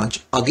at branch.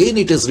 Again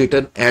it is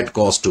written at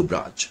cost to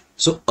branch.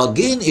 So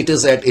again it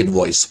is at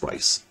invoice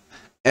price.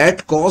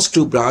 At cost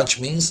to branch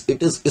means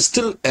it is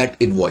still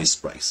at invoice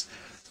price.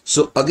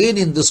 So again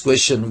in this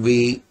question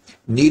we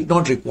need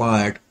not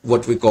require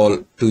what we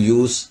call to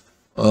use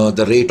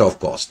the rate of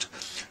cost.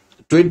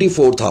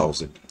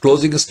 24,000.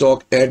 Closing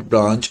stock at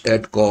branch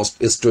at cost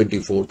is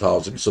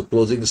 24,000. So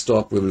closing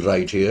stock we will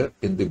write here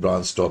in the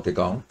branch stock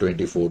account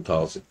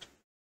 24,000.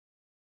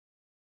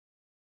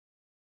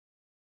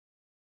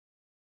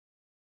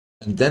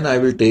 And then I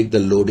will take the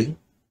loading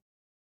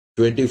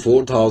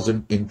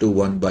 24,000 into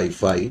 1 by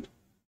 5.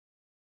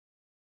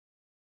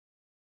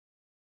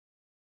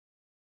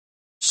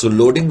 So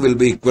loading will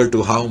be equal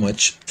to how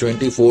much?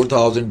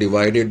 24,000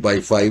 divided by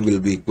 5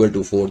 will be equal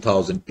to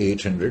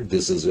 4,800.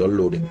 This is your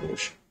loading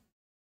portion.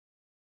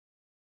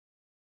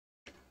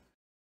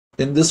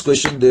 In this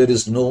question, there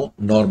is no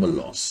normal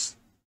loss.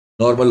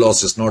 Normal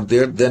loss is not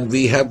there. Then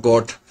we have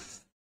got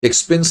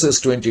expenses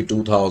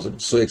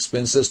 22,000. So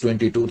expenses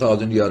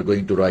 22,000 you are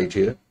going to write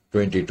here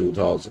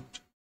 22,000.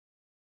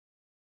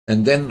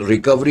 And then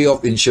recovery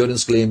of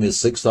insurance claim is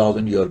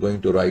 6,000. You are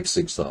going to write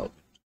 6,000.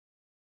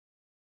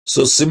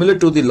 So similar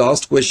to the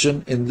last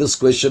question, in this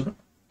question,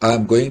 I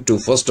am going to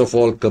first of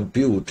all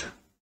compute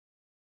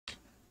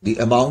the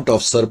amount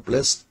of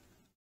surplus.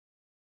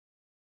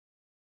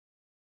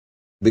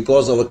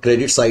 Because our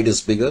credit side is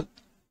bigger,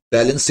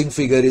 balancing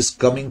figure is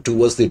coming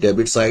towards the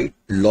debit side.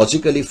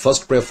 Logically,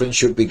 first preference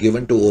should be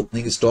given to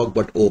opening stock,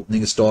 but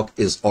opening stock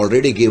is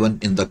already given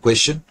in the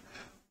question.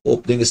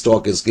 Opening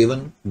stock is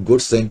given,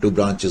 goods sent to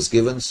branch is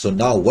given. So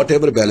now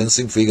whatever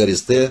balancing figure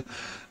is there,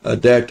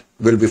 that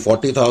will be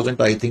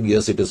 40,000. I think,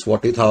 yes, it is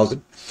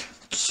 40,000.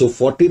 So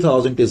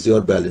 40,000 is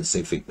your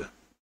balancing figure.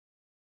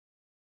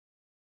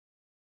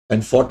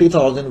 And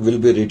 40,000 will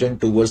be written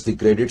towards the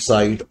credit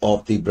side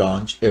of the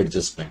branch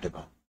adjustment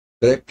account.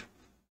 Correct?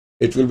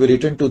 It will be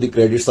written to the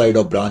credit side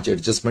of branch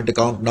adjustment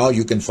account. Now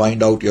you can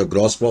find out your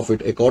gross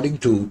profit according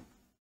to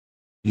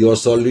your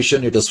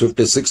solution. It is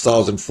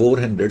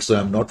 56,400. So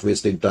I'm not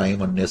wasting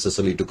time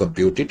unnecessarily to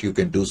compute it. You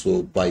can do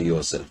so by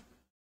yourself.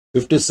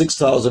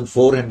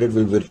 56,400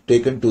 will be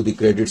taken to the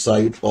credit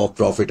side of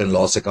profit and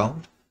loss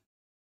account.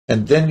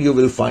 And then you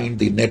will find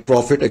the net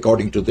profit.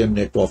 According to them,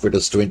 net profit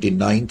is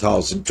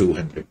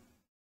 29,200.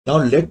 Now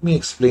let me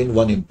explain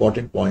one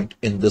important point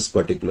in this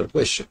particular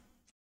question.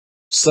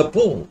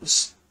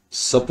 Suppose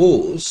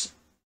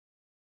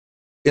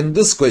in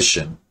this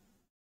question,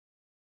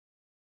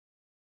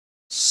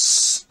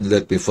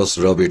 let me first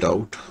rub it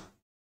out.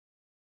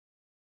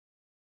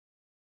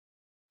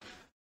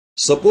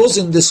 Suppose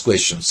in this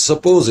question,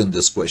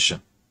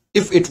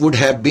 if it would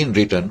have been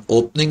written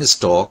opening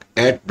stock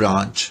at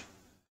branch,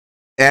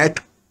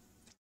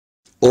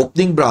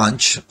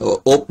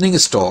 opening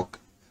stock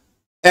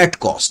at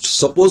cost.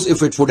 Suppose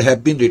if it would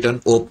have been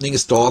written opening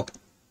stock,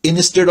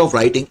 instead of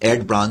writing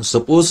at branch,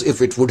 suppose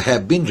if it would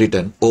have been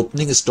written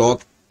opening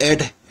stock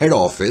at head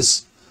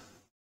office,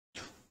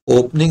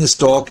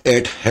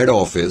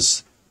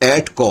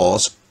 at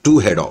cost to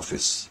head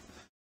office.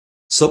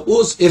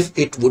 Suppose if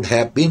it would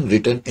have been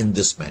written in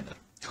this manner,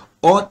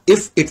 or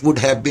if it would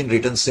have been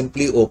written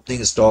simply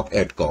opening stock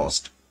at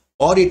cost,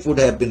 or it would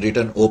have been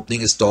written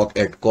opening stock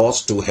at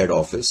cost to head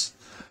office.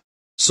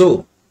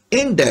 So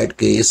in that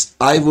case,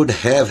 I would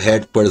have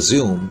had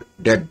presumed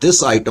that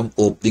this item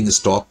opening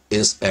stock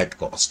is at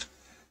cost.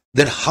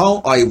 Then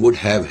how I would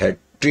have had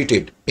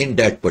treated in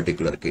that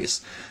particular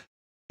case?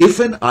 If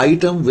an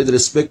item with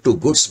respect to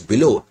goods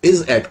below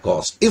is at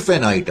cost, if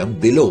an item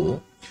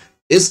below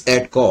is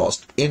at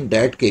cost, in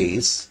that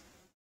case,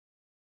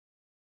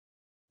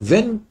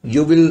 when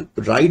you will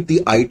write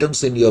the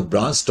items in your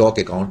branch stock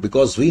account,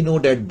 because we know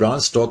that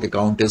branch stock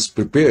account is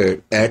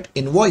prepared at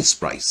invoice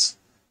price,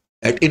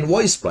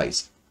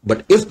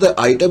 But if the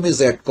item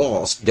is at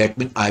cost, that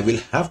means I will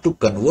have to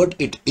convert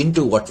it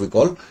into what we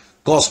call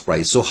cost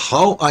price. So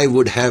how I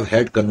would have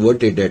had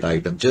converted that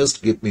item?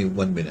 Just give me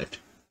 1 minute.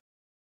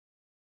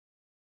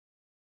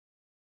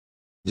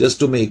 Just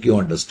to make you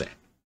understand.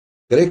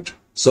 Correct?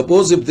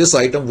 Suppose if this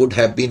item would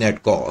have been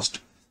at cost,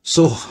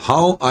 so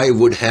how I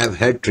would have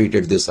had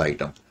treated this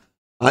item?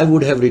 I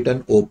would have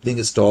written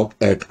opening stock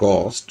at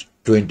cost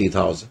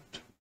 20,000.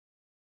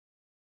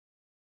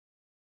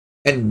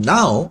 And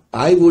now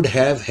I would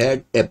have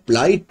had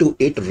applied to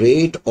it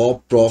rate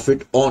of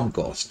profit on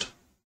cost.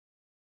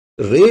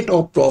 Rate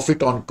of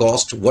profit on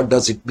cost, what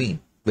does it mean?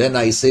 When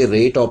I say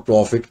rate of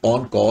profit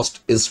on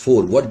cost is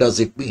 4, what does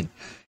it mean?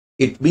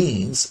 It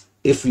means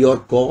if your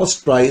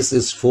cost price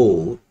is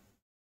 4,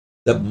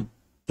 the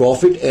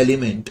profit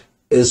element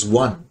is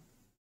 1,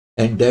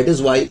 and that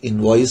is why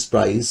invoice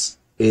price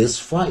is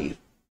 5.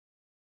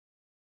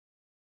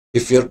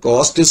 If your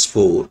cost is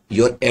 4,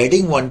 you're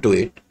adding 1 to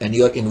it and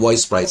your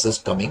invoice price is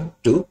coming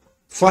to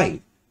 5.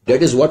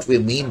 That is what we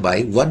mean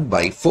by 1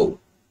 by 4.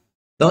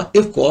 Now,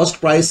 if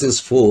cost price is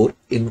 4,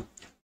 in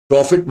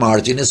profit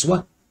margin is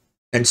 1.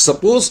 And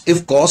suppose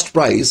if cost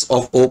price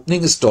of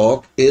opening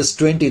stock is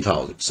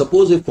 20,000.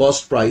 Suppose if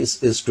cost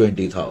price is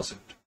 20,000.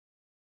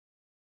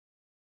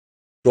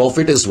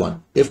 Profit is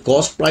 1. If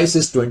cost price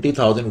is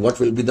 20,000, what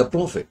will be the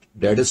profit?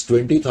 That is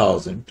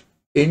 20,000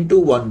 into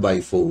 1 by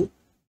 4.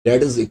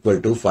 That is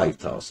equal to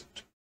 5,000.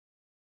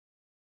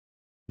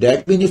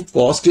 That means if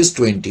cost is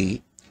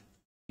 20,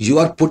 you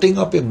are putting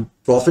up a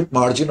profit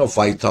margin of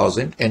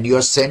 5,000 and you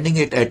are sending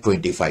it at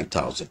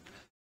 25,000.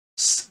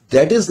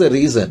 That is the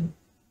reason,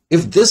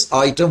 if this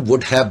item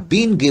would have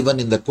been given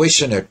in the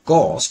question at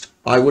cost,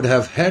 I would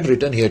have had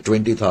written here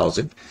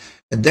 20,000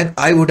 and then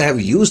I would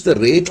have used the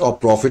rate of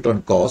profit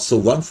on cost. So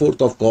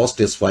 1/4 of cost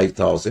is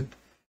 5,000.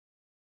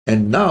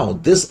 And now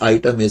this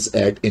item is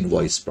at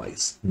invoice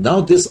price.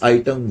 Now this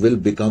item will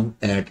become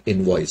at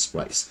invoice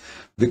price.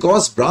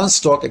 Because branch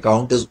stock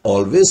account is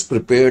always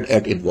prepared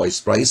at invoice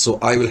price, so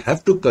I will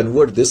have to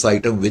convert this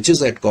item which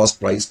is at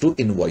cost price to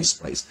invoice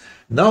price.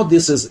 Now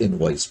this is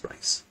invoice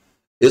price.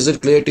 Is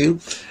it clear to you?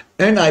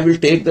 And I will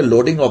take the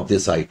loading of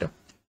this item.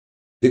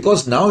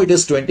 Because now it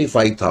is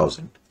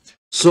 25,000.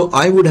 So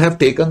I would have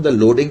taken the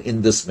loading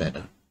in this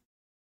manner.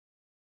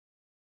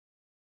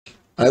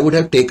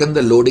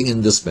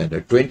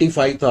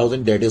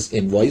 25,000, that is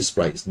invoice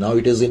price. Now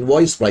it is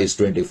invoice price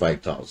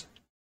 25,000.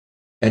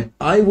 And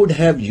I would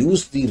have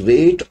used the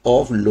rate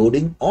of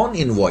loading on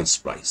invoice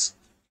price.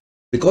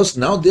 Because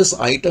now this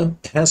item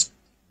has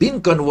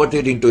been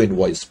converted into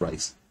invoice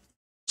price.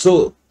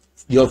 So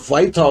your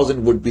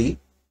 5,000 would be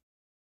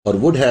or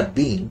would have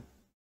been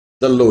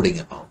the loading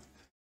amount.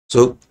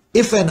 So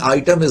If an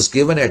item is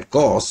given at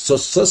cost, so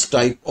such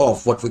type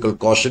of what we call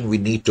caution we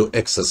need to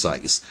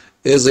exercise.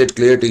 Is it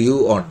clear to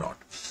you or not?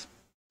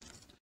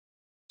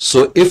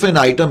 So if an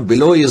item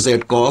below is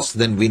at cost,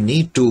 then we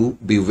need to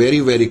be very,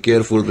 very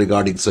careful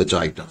regarding such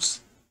items.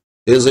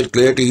 Is it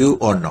clear to you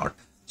or not?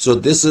 So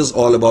this is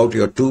all about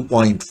your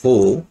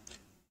 2.4,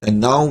 and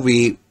now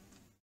we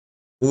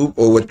move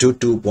over to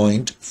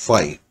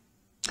 2.5.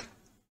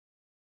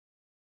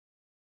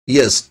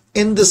 Yes,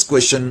 in this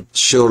question,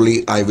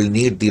 surely I will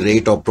need the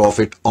rate of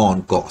profit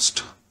on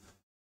cost.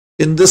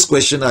 In this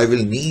question, I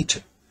will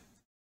need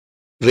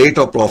rate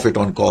of profit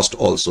on cost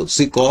also.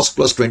 See, cost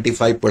plus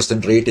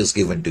 25% rate is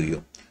given to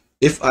you.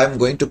 If I'm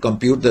going to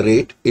compute the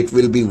rate, it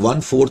will be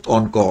 1/4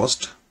 on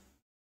cost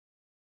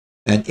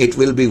and it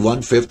will be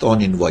 1/5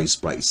 on invoice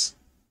price.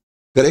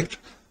 Correct?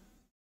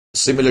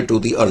 Similar to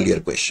the earlier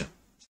question.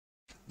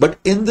 But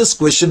in this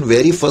question,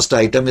 very first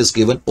item is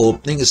given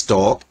opening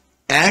stock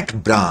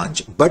at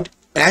branch, but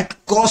at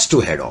cost to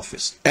head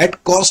office.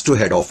 At cost to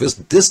head office,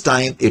 this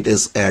time it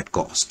is at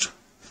cost.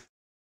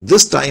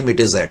 This time it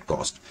is at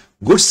cost.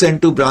 Goods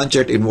sent to branch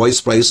at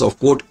invoice price, of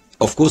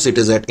course it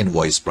is at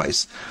invoice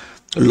price.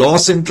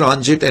 Loss in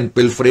transit and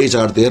pilferage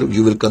are there.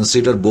 You will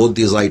consider both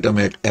these items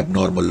at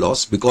abnormal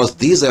loss because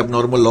these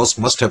abnormal loss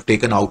must have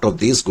taken out of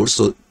these goods.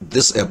 So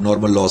this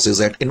abnormal loss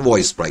is at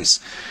invoice price.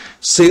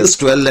 Sales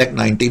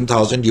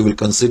 12,19,000. You will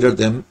consider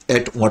them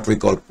at what we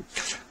call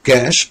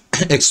cash.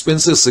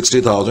 Expenses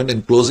 60,000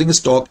 and closing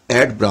stock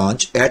at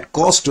branch at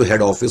cost to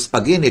head office.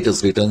 Again it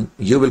is written.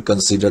 You will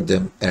consider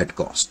them at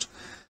cost.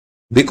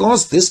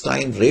 Because this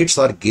time rates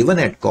are given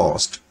at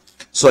cost,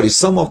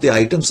 some of the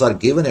items are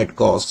given at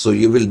cost, so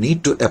you will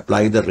need to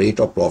apply the rate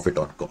of profit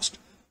on cost.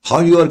 How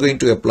you are going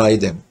to apply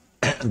them,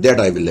 that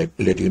I will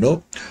let you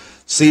know.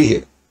 See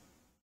here.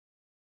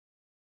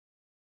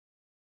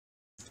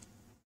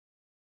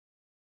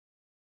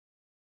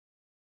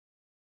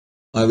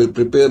 I will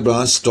prepare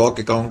branch stock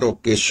account.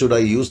 Okay, should I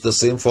use the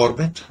same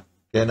format?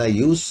 Can I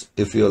use,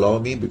 if you allow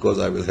me, because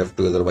I will have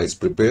to otherwise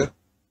prepare.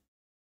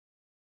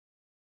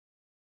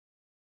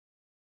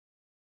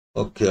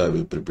 Okay, I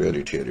will prepare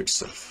it here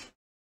itself.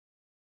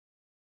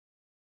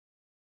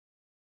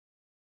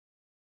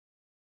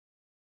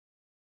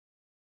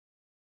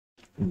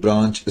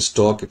 Branch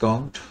stock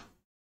account.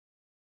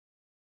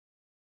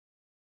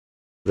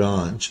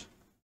 Branch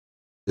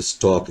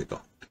stock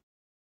account.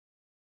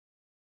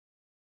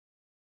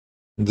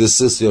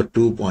 This is your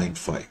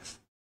 2.5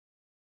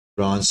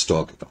 branch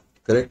stock account,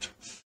 correct?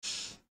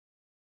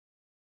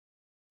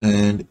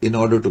 And in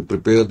order to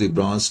prepare the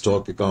branch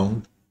stock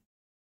account,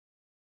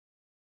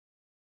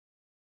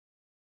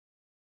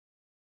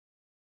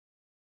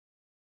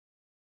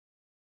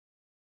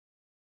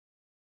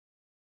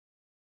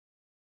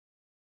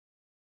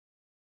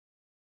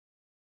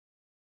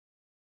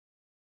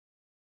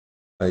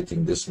 I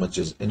think this much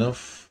is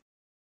enough.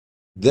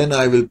 Then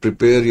I will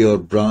prepare your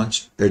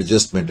branch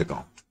adjustment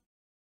account.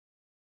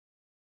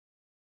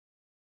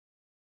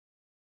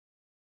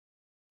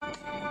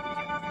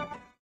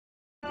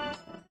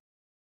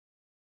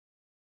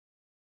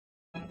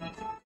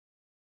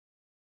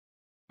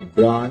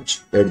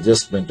 Branch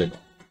adjustment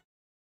account.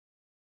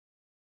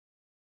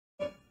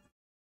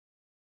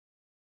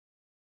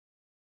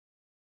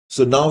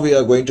 So now we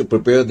are going to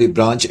prepare the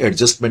branch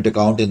adjustment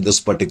account in this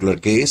particular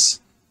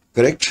case,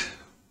 correct?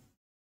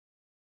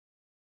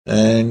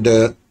 And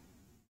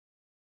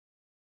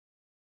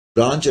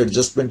branch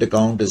adjustment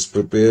account is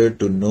prepared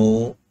to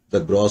know the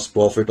gross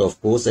profit,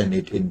 of course, and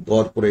it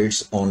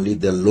incorporates only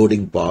the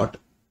loading part.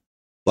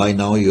 By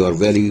now you are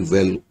very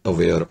well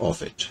aware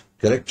of it,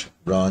 correct?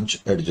 Branch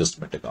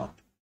adjustment account.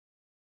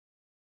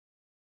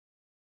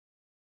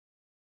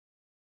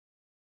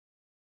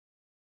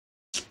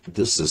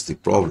 This is the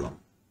problem.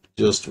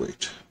 Just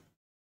wait.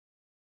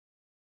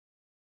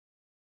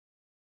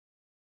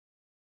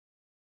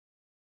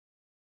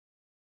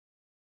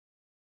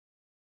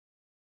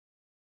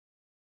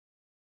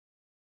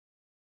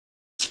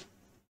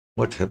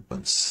 What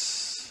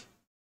happens?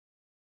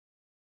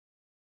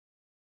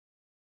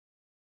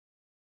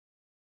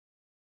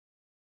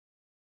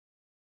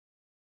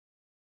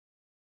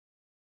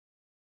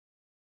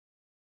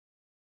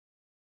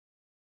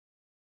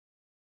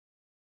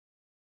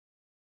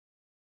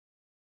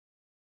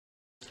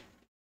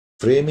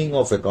 Framing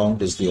of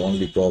account is the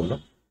only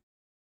problem.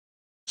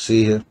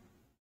 See here.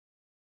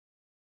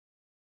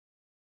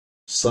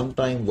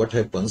 Sometime what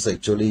happens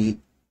actually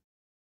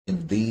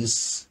in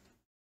these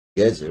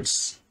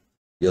gadgets,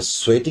 your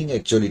sweating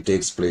actually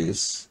takes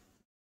place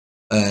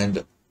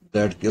and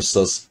that gives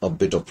us a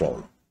bit of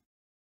problem.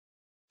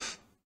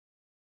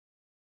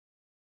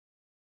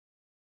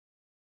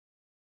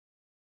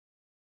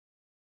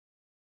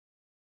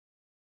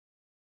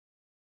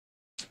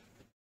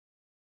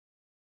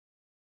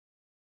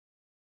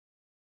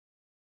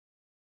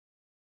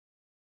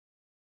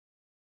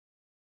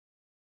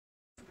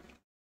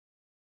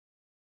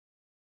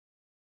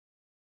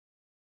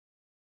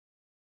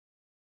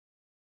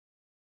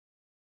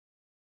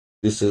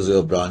 This is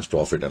your branch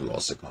profit and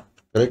loss account,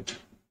 correct?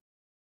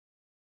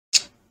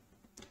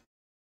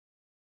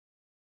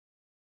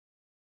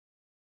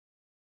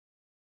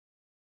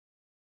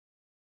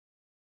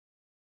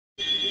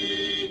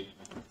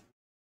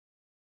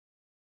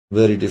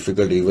 Very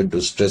difficult even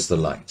to stress the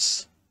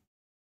lines.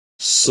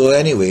 So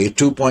anyway,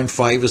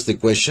 2.5 is the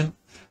question.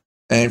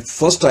 And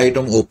first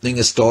item,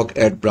 opening stock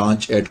at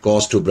branch at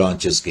cost to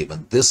branch is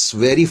given. This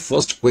very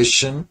first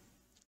question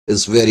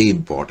is very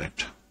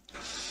important.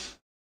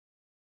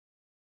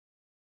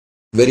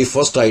 Very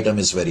first item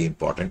is very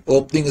important.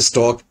 Opening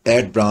stock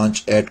at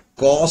branch at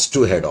cost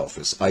to head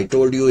office. I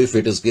told you if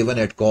it is given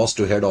at cost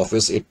to head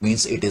office, it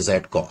means it is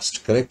at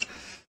cost, correct?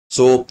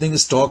 So opening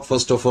stock,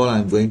 first of all,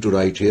 I'm going to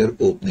write here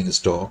opening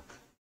stock.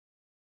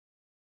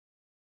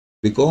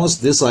 Because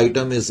this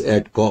item is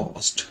at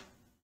cost,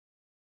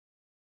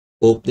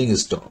 opening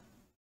stock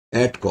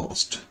at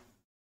cost.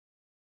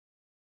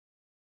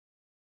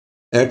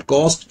 At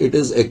cost, it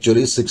is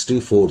actually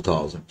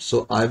 64,000.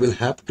 So I will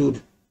have to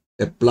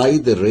apply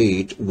the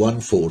rate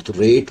 1/4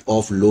 rate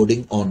of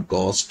loading on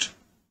cost.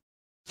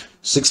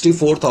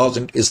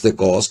 64,000 is the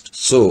cost.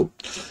 So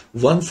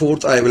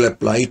 1/4 I will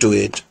apply to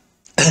it.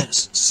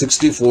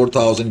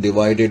 64,000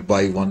 divided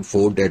by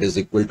 1/4, that is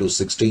equal to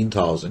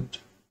 16,000.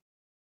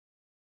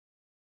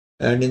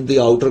 And in the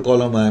outer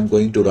column, I am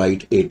going to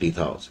write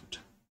 80,000.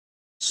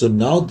 So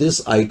now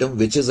this item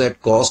which is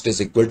at cost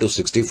is equal to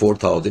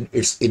 64,000.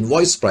 Its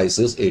invoice price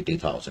is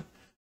 80,000.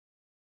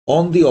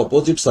 On the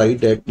opposite side,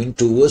 that means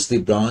towards the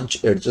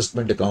branch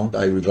adjustment account,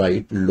 I will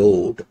write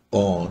load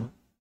on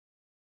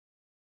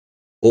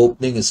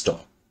opening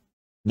stock.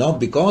 Now,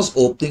 because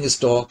opening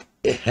stock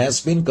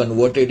has been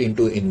converted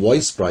into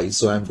invoice price,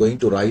 so I'm going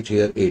to write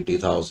here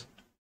 80,000.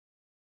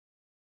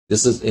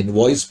 This is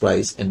invoice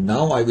price, and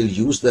now I will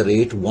use the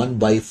rate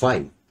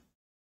 1/5.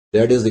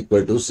 That is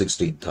equal to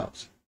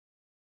 16,000.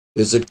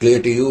 Is it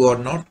clear to you or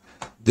not?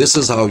 This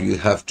is how you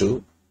have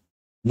to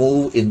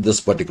move in this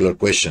particular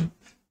question.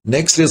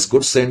 Next is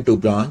goods sent to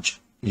branch.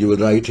 You will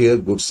write here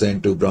goods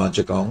sent to branch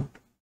account.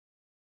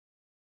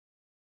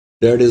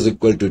 That is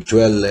equal to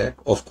 12 lakh.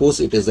 Of course,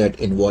 it is at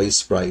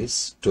invoice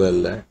price, 12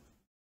 lakh.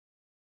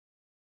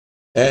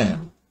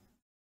 And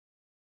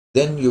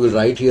then you will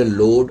write here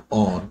load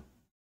on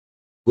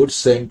goods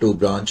sent to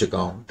branch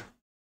account.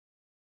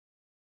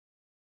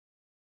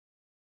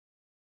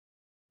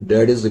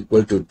 That is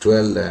equal to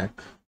 12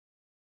 lakh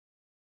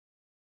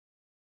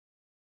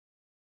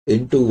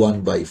into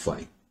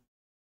 1/5.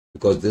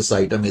 Because this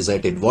item is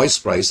at invoice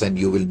price and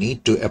you will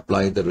need to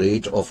apply the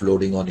rate of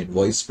loading on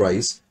invoice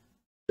price.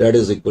 That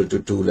is equal to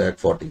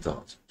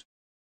 2,40,000.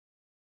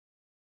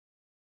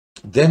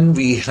 Then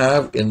we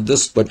have in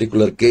this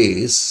particular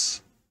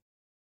case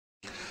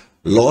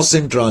loss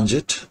in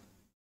transit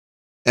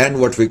and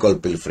what we call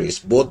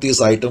pilferage. Both these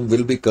items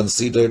will be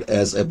considered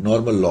as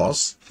abnormal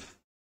loss,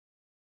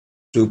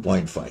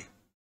 2.5.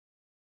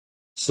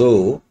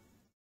 So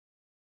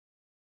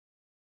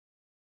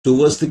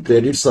towards the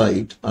credit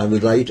side, I will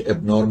write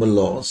abnormal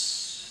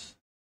loss.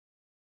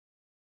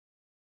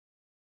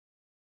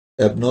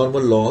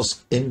 Abnormal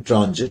loss in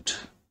transit.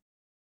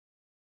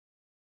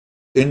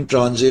 In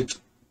transit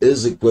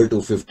is equal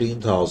to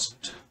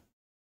 15,000.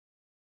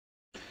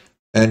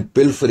 And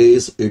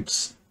pilferage,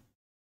 it's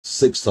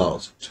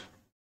 6,000.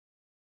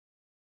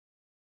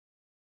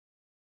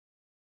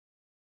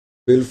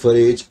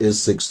 Pilferage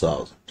is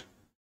 6,000.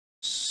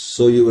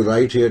 So you will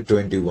write here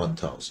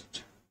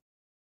 21,000.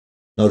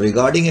 Now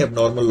regarding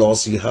abnormal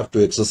loss, you have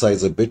to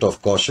exercise a bit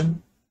of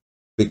caution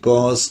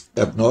because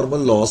abnormal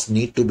loss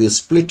need to be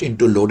split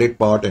into loaded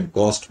part and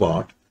cost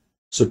part.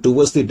 So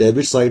towards the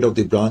debit side of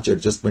the branch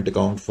adjustment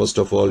account, first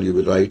of all, you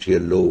will write here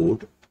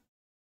load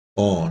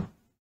on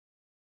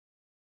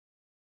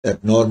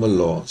abnormal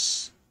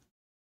loss.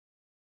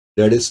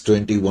 That is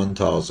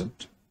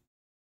 21,000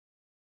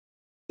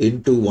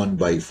 into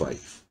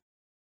 1/5.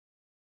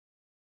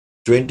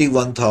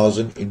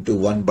 21,000 into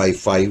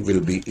 1/5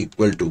 will be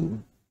equal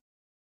to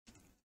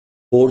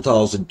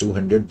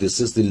 4,200. This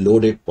is the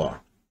loaded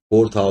part,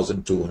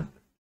 4,200.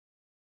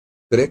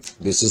 Correct?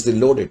 This is the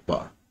loaded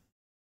part.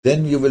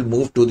 Then you will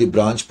move to the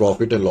branch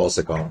profit and loss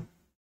account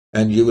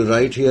and you will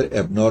write here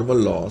abnormal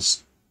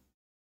loss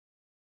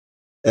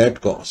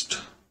at cost.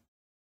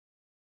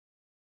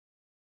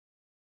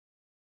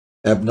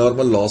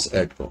 Abnormal loss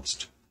at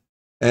cost.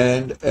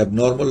 And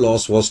abnormal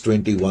loss was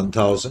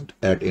 21,000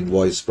 at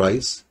invoice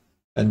price.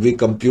 And we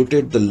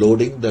computed the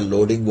loading. The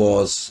loading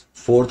was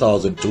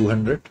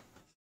 4,200.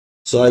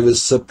 So I will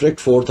subtract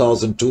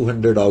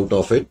 4,200 out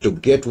of it to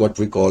get what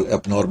we call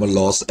abnormal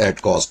loss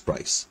at cost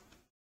price.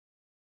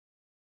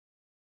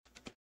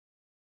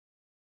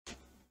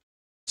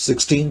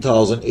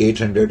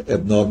 16,800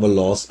 abnormal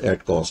loss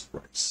at cost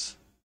price.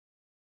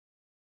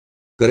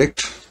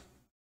 Correct?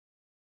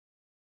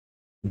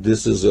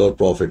 This is your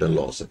profit and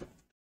loss account.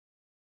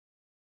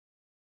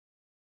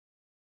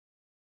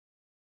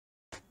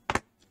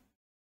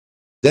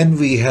 Then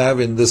we have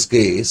in this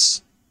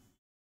case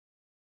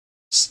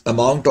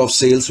amount of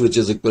sales which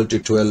is equal to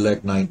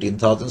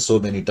 12,19,000. So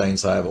many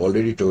times I have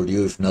already told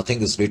you, if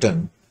nothing is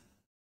written,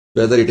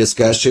 whether it is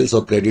cash sales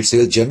or credit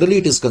sales, generally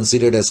it is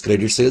considered as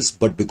credit sales,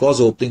 but because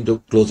opening to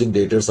closing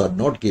dates are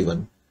not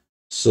given,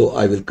 so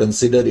I will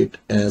consider it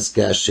as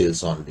cash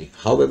sales only.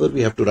 However,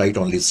 we have to write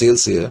only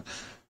sales here,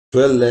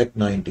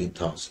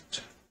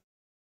 12,19,000.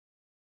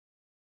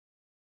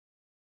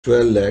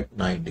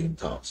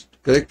 12,19,000.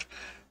 Correct?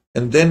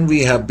 And then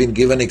we have been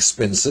given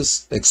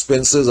expenses.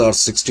 Expenses are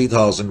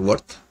 60,000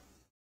 worth.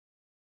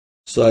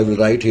 So I will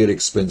write here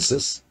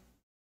expenses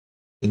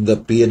in the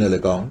P&L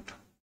account,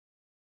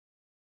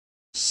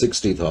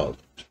 60,000.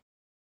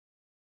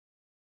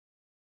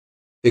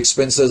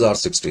 Expenses are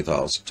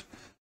 60,000.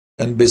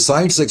 And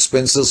besides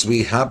expenses,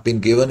 we have been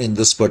given in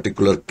this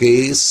particular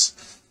case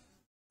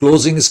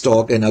closing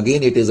stock, and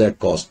again it is at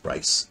cost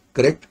price.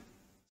 Correct?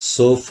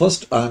 So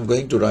first I am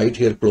going to write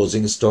here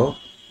closing stock.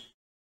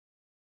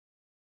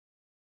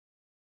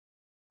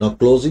 Now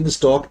closing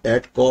stock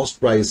at cost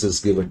price is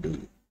given to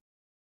you.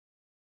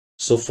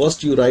 So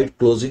first you write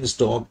closing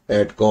stock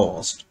at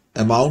cost.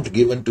 Amount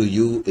given to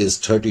you is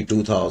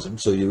 32,000.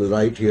 So you will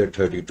write here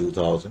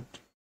 32,000.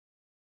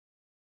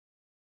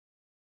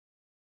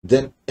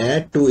 Then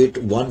add to it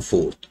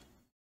 1/4.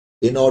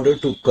 In order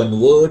to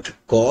convert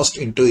cost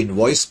into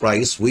invoice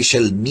price, we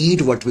shall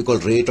need what we call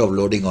rate of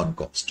loading on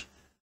cost.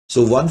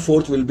 So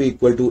 1/4 will be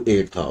equal to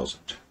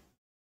 8,000.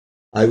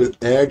 I will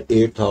add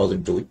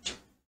 8,000 to it.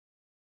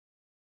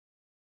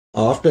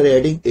 After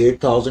adding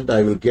 8,000,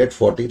 I will get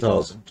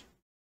 40,000.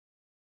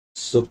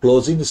 So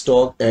closing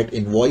stock at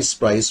invoice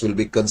price will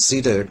be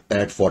considered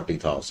at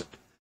 40,000.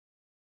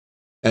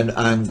 And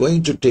I am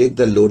going to take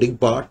the loading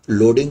part,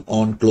 loading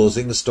on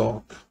closing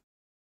stock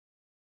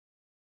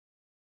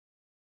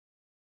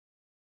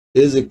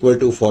is equal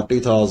to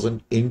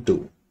 40,000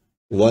 into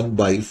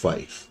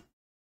 1/5.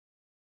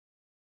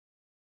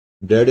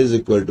 That is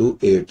equal to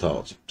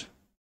 8,000.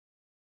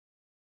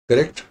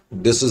 Correct?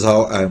 This is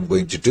how I am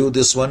going to do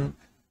this one.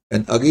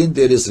 And again,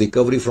 there is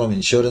recovery from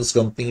insurance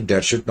company.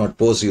 That should not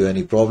pose you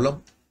any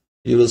problem.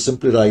 You will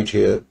simply write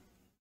here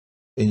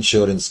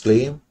insurance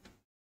claim.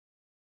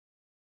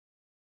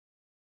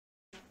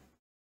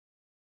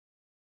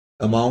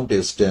 Amount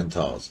is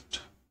 10,000.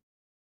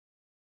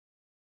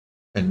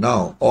 And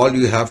now all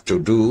you have to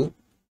do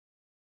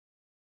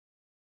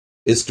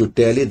is to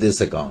tally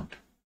this account.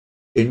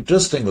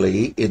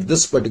 Interestingly, in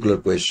this particular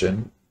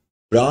question,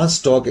 branch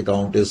stock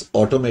account is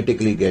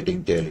automatically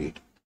getting tallied.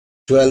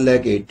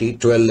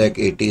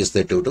 12,80,000 is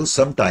the total.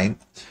 Sometime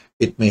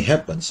it may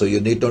happen, so you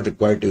need not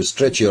require to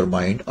stretch your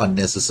mind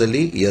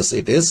unnecessarily. Yes,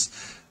 it is.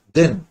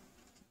 Then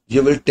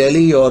you will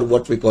tally your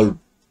what we call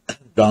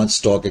branch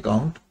stock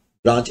account,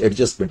 branch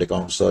adjustment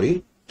account,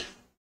 sorry.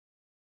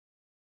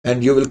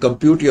 And you will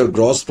compute your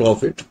gross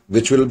profit,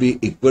 which will be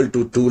equal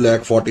to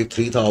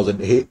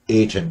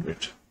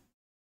 2,43,800.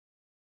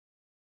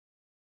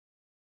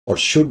 Or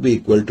should be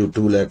equal to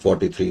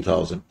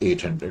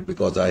 2,43,800,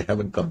 because I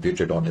haven't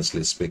computed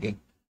honestly speaking.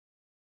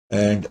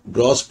 And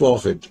gross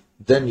profit,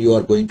 then you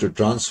are going to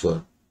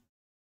transfer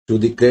to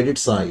the credit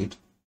side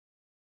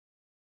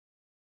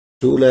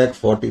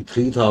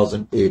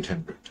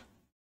 2,43,800.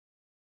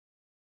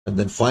 And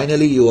then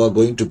finally you are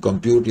going to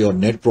compute your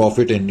net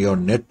profit, and your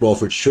net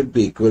profit should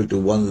be equal to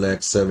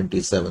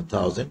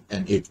 1,77,000,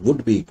 and it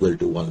would be equal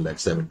to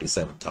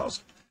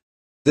 1,77,000.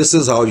 This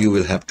is how you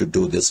will have to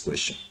do this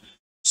question.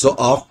 So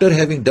after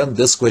having done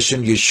this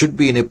question, you should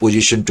be in a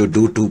position to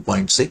do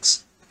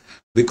 2.6.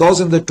 Because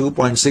in the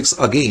 2.6,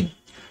 again,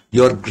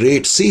 your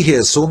grade, see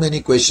here, so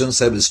many questions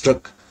have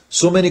struck,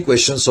 so many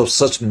questions of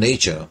such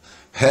nature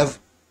have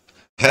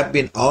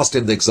been asked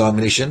in the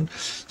examination.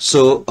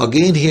 So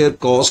again here,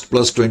 cost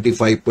plus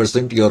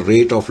 25%, your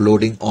rate of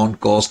loading on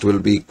cost will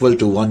be equal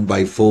to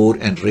 1/4,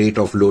 and rate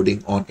of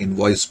loading on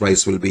invoice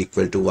price will be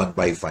equal to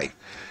 1/5.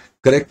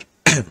 Correct?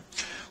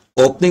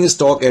 Opening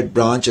stock at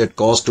branch at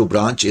cost to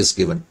branch is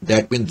given.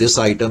 That means this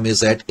item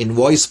is at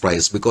invoice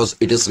price because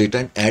it is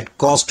written at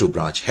cost to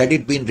branch. Had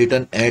it been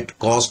written at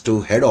cost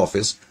to head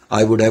office,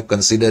 I would have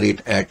considered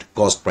it at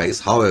cost price.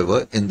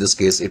 However, in this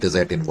case, it is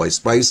at invoice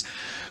price.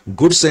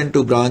 Goods sent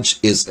to branch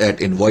is at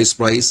invoice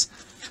price.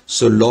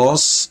 So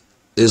loss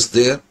is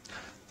there.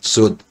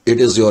 So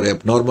it is your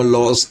abnormal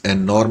loss,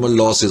 and normal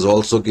loss is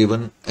also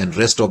given, and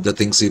rest of the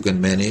things you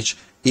can manage.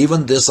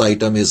 Even this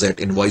item is at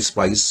invoice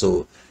price.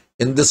 So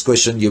in this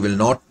question, you will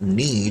not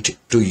need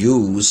to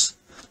use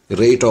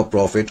rate of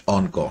profit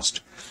on cost.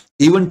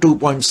 Even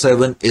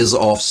 2.7 is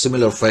of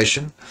similar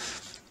fashion.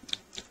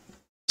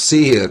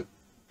 See here,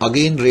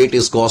 again rate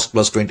is cost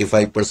plus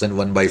 25%,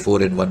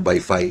 1/4 and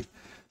 1/5.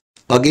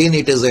 Again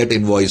it is at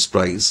invoice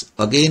price.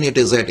 Again it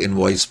is at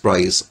invoice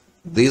price.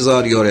 These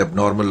are your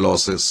abnormal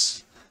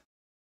losses.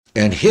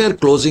 And here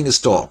closing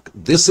stock,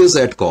 this is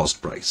at cost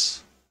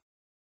price,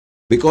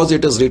 because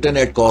it is written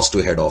at cost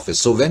to head office.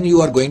 So when you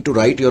are going to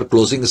write your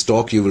closing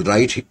stock, you will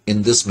write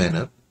in this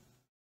manner: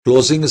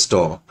 closing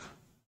stock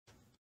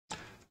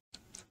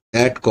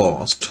at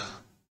cost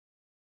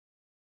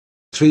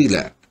 3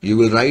 lakh. You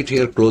will write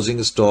here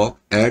closing stock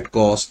at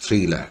cost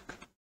 3 lakh.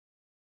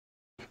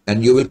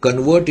 And you will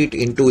convert it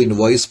into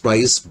invoice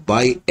price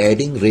by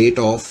adding rate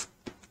of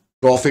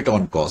profit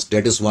on cost.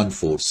 That is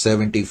 1/4,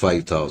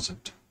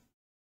 75,000.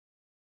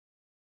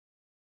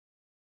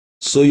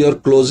 So your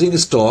closing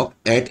stock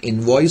at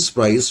invoice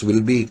price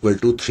will be equal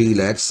to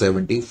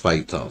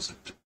 3,75,000.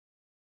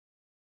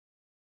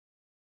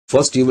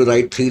 First, you will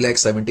write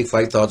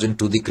 3,75,000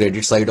 to the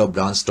credit side of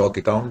branch stock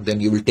account. Then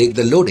you will take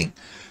the loading.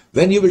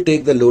 When you will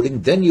take the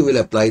loading, then you will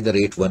apply the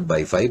rate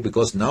 1/5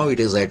 because now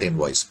it is at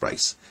invoice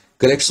price.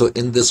 Correct? So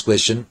in this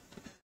question,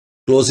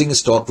 closing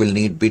stock will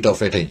need bit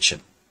of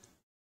attention.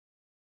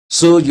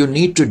 So you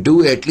need to do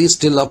at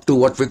least till up to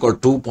what we call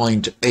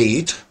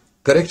 2.8.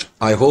 Correct?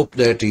 I hope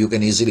that you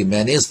can easily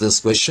manage this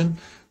question.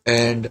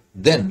 And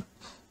then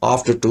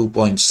after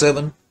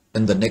 2.7,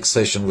 in the next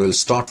session, we'll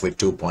start with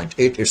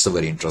 2.8. It's a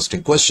very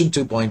interesting question,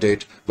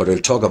 2.8, but we'll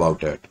talk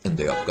about that in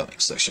the upcoming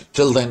session.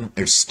 Till then,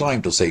 it's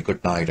time to say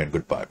good night and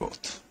goodbye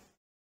both.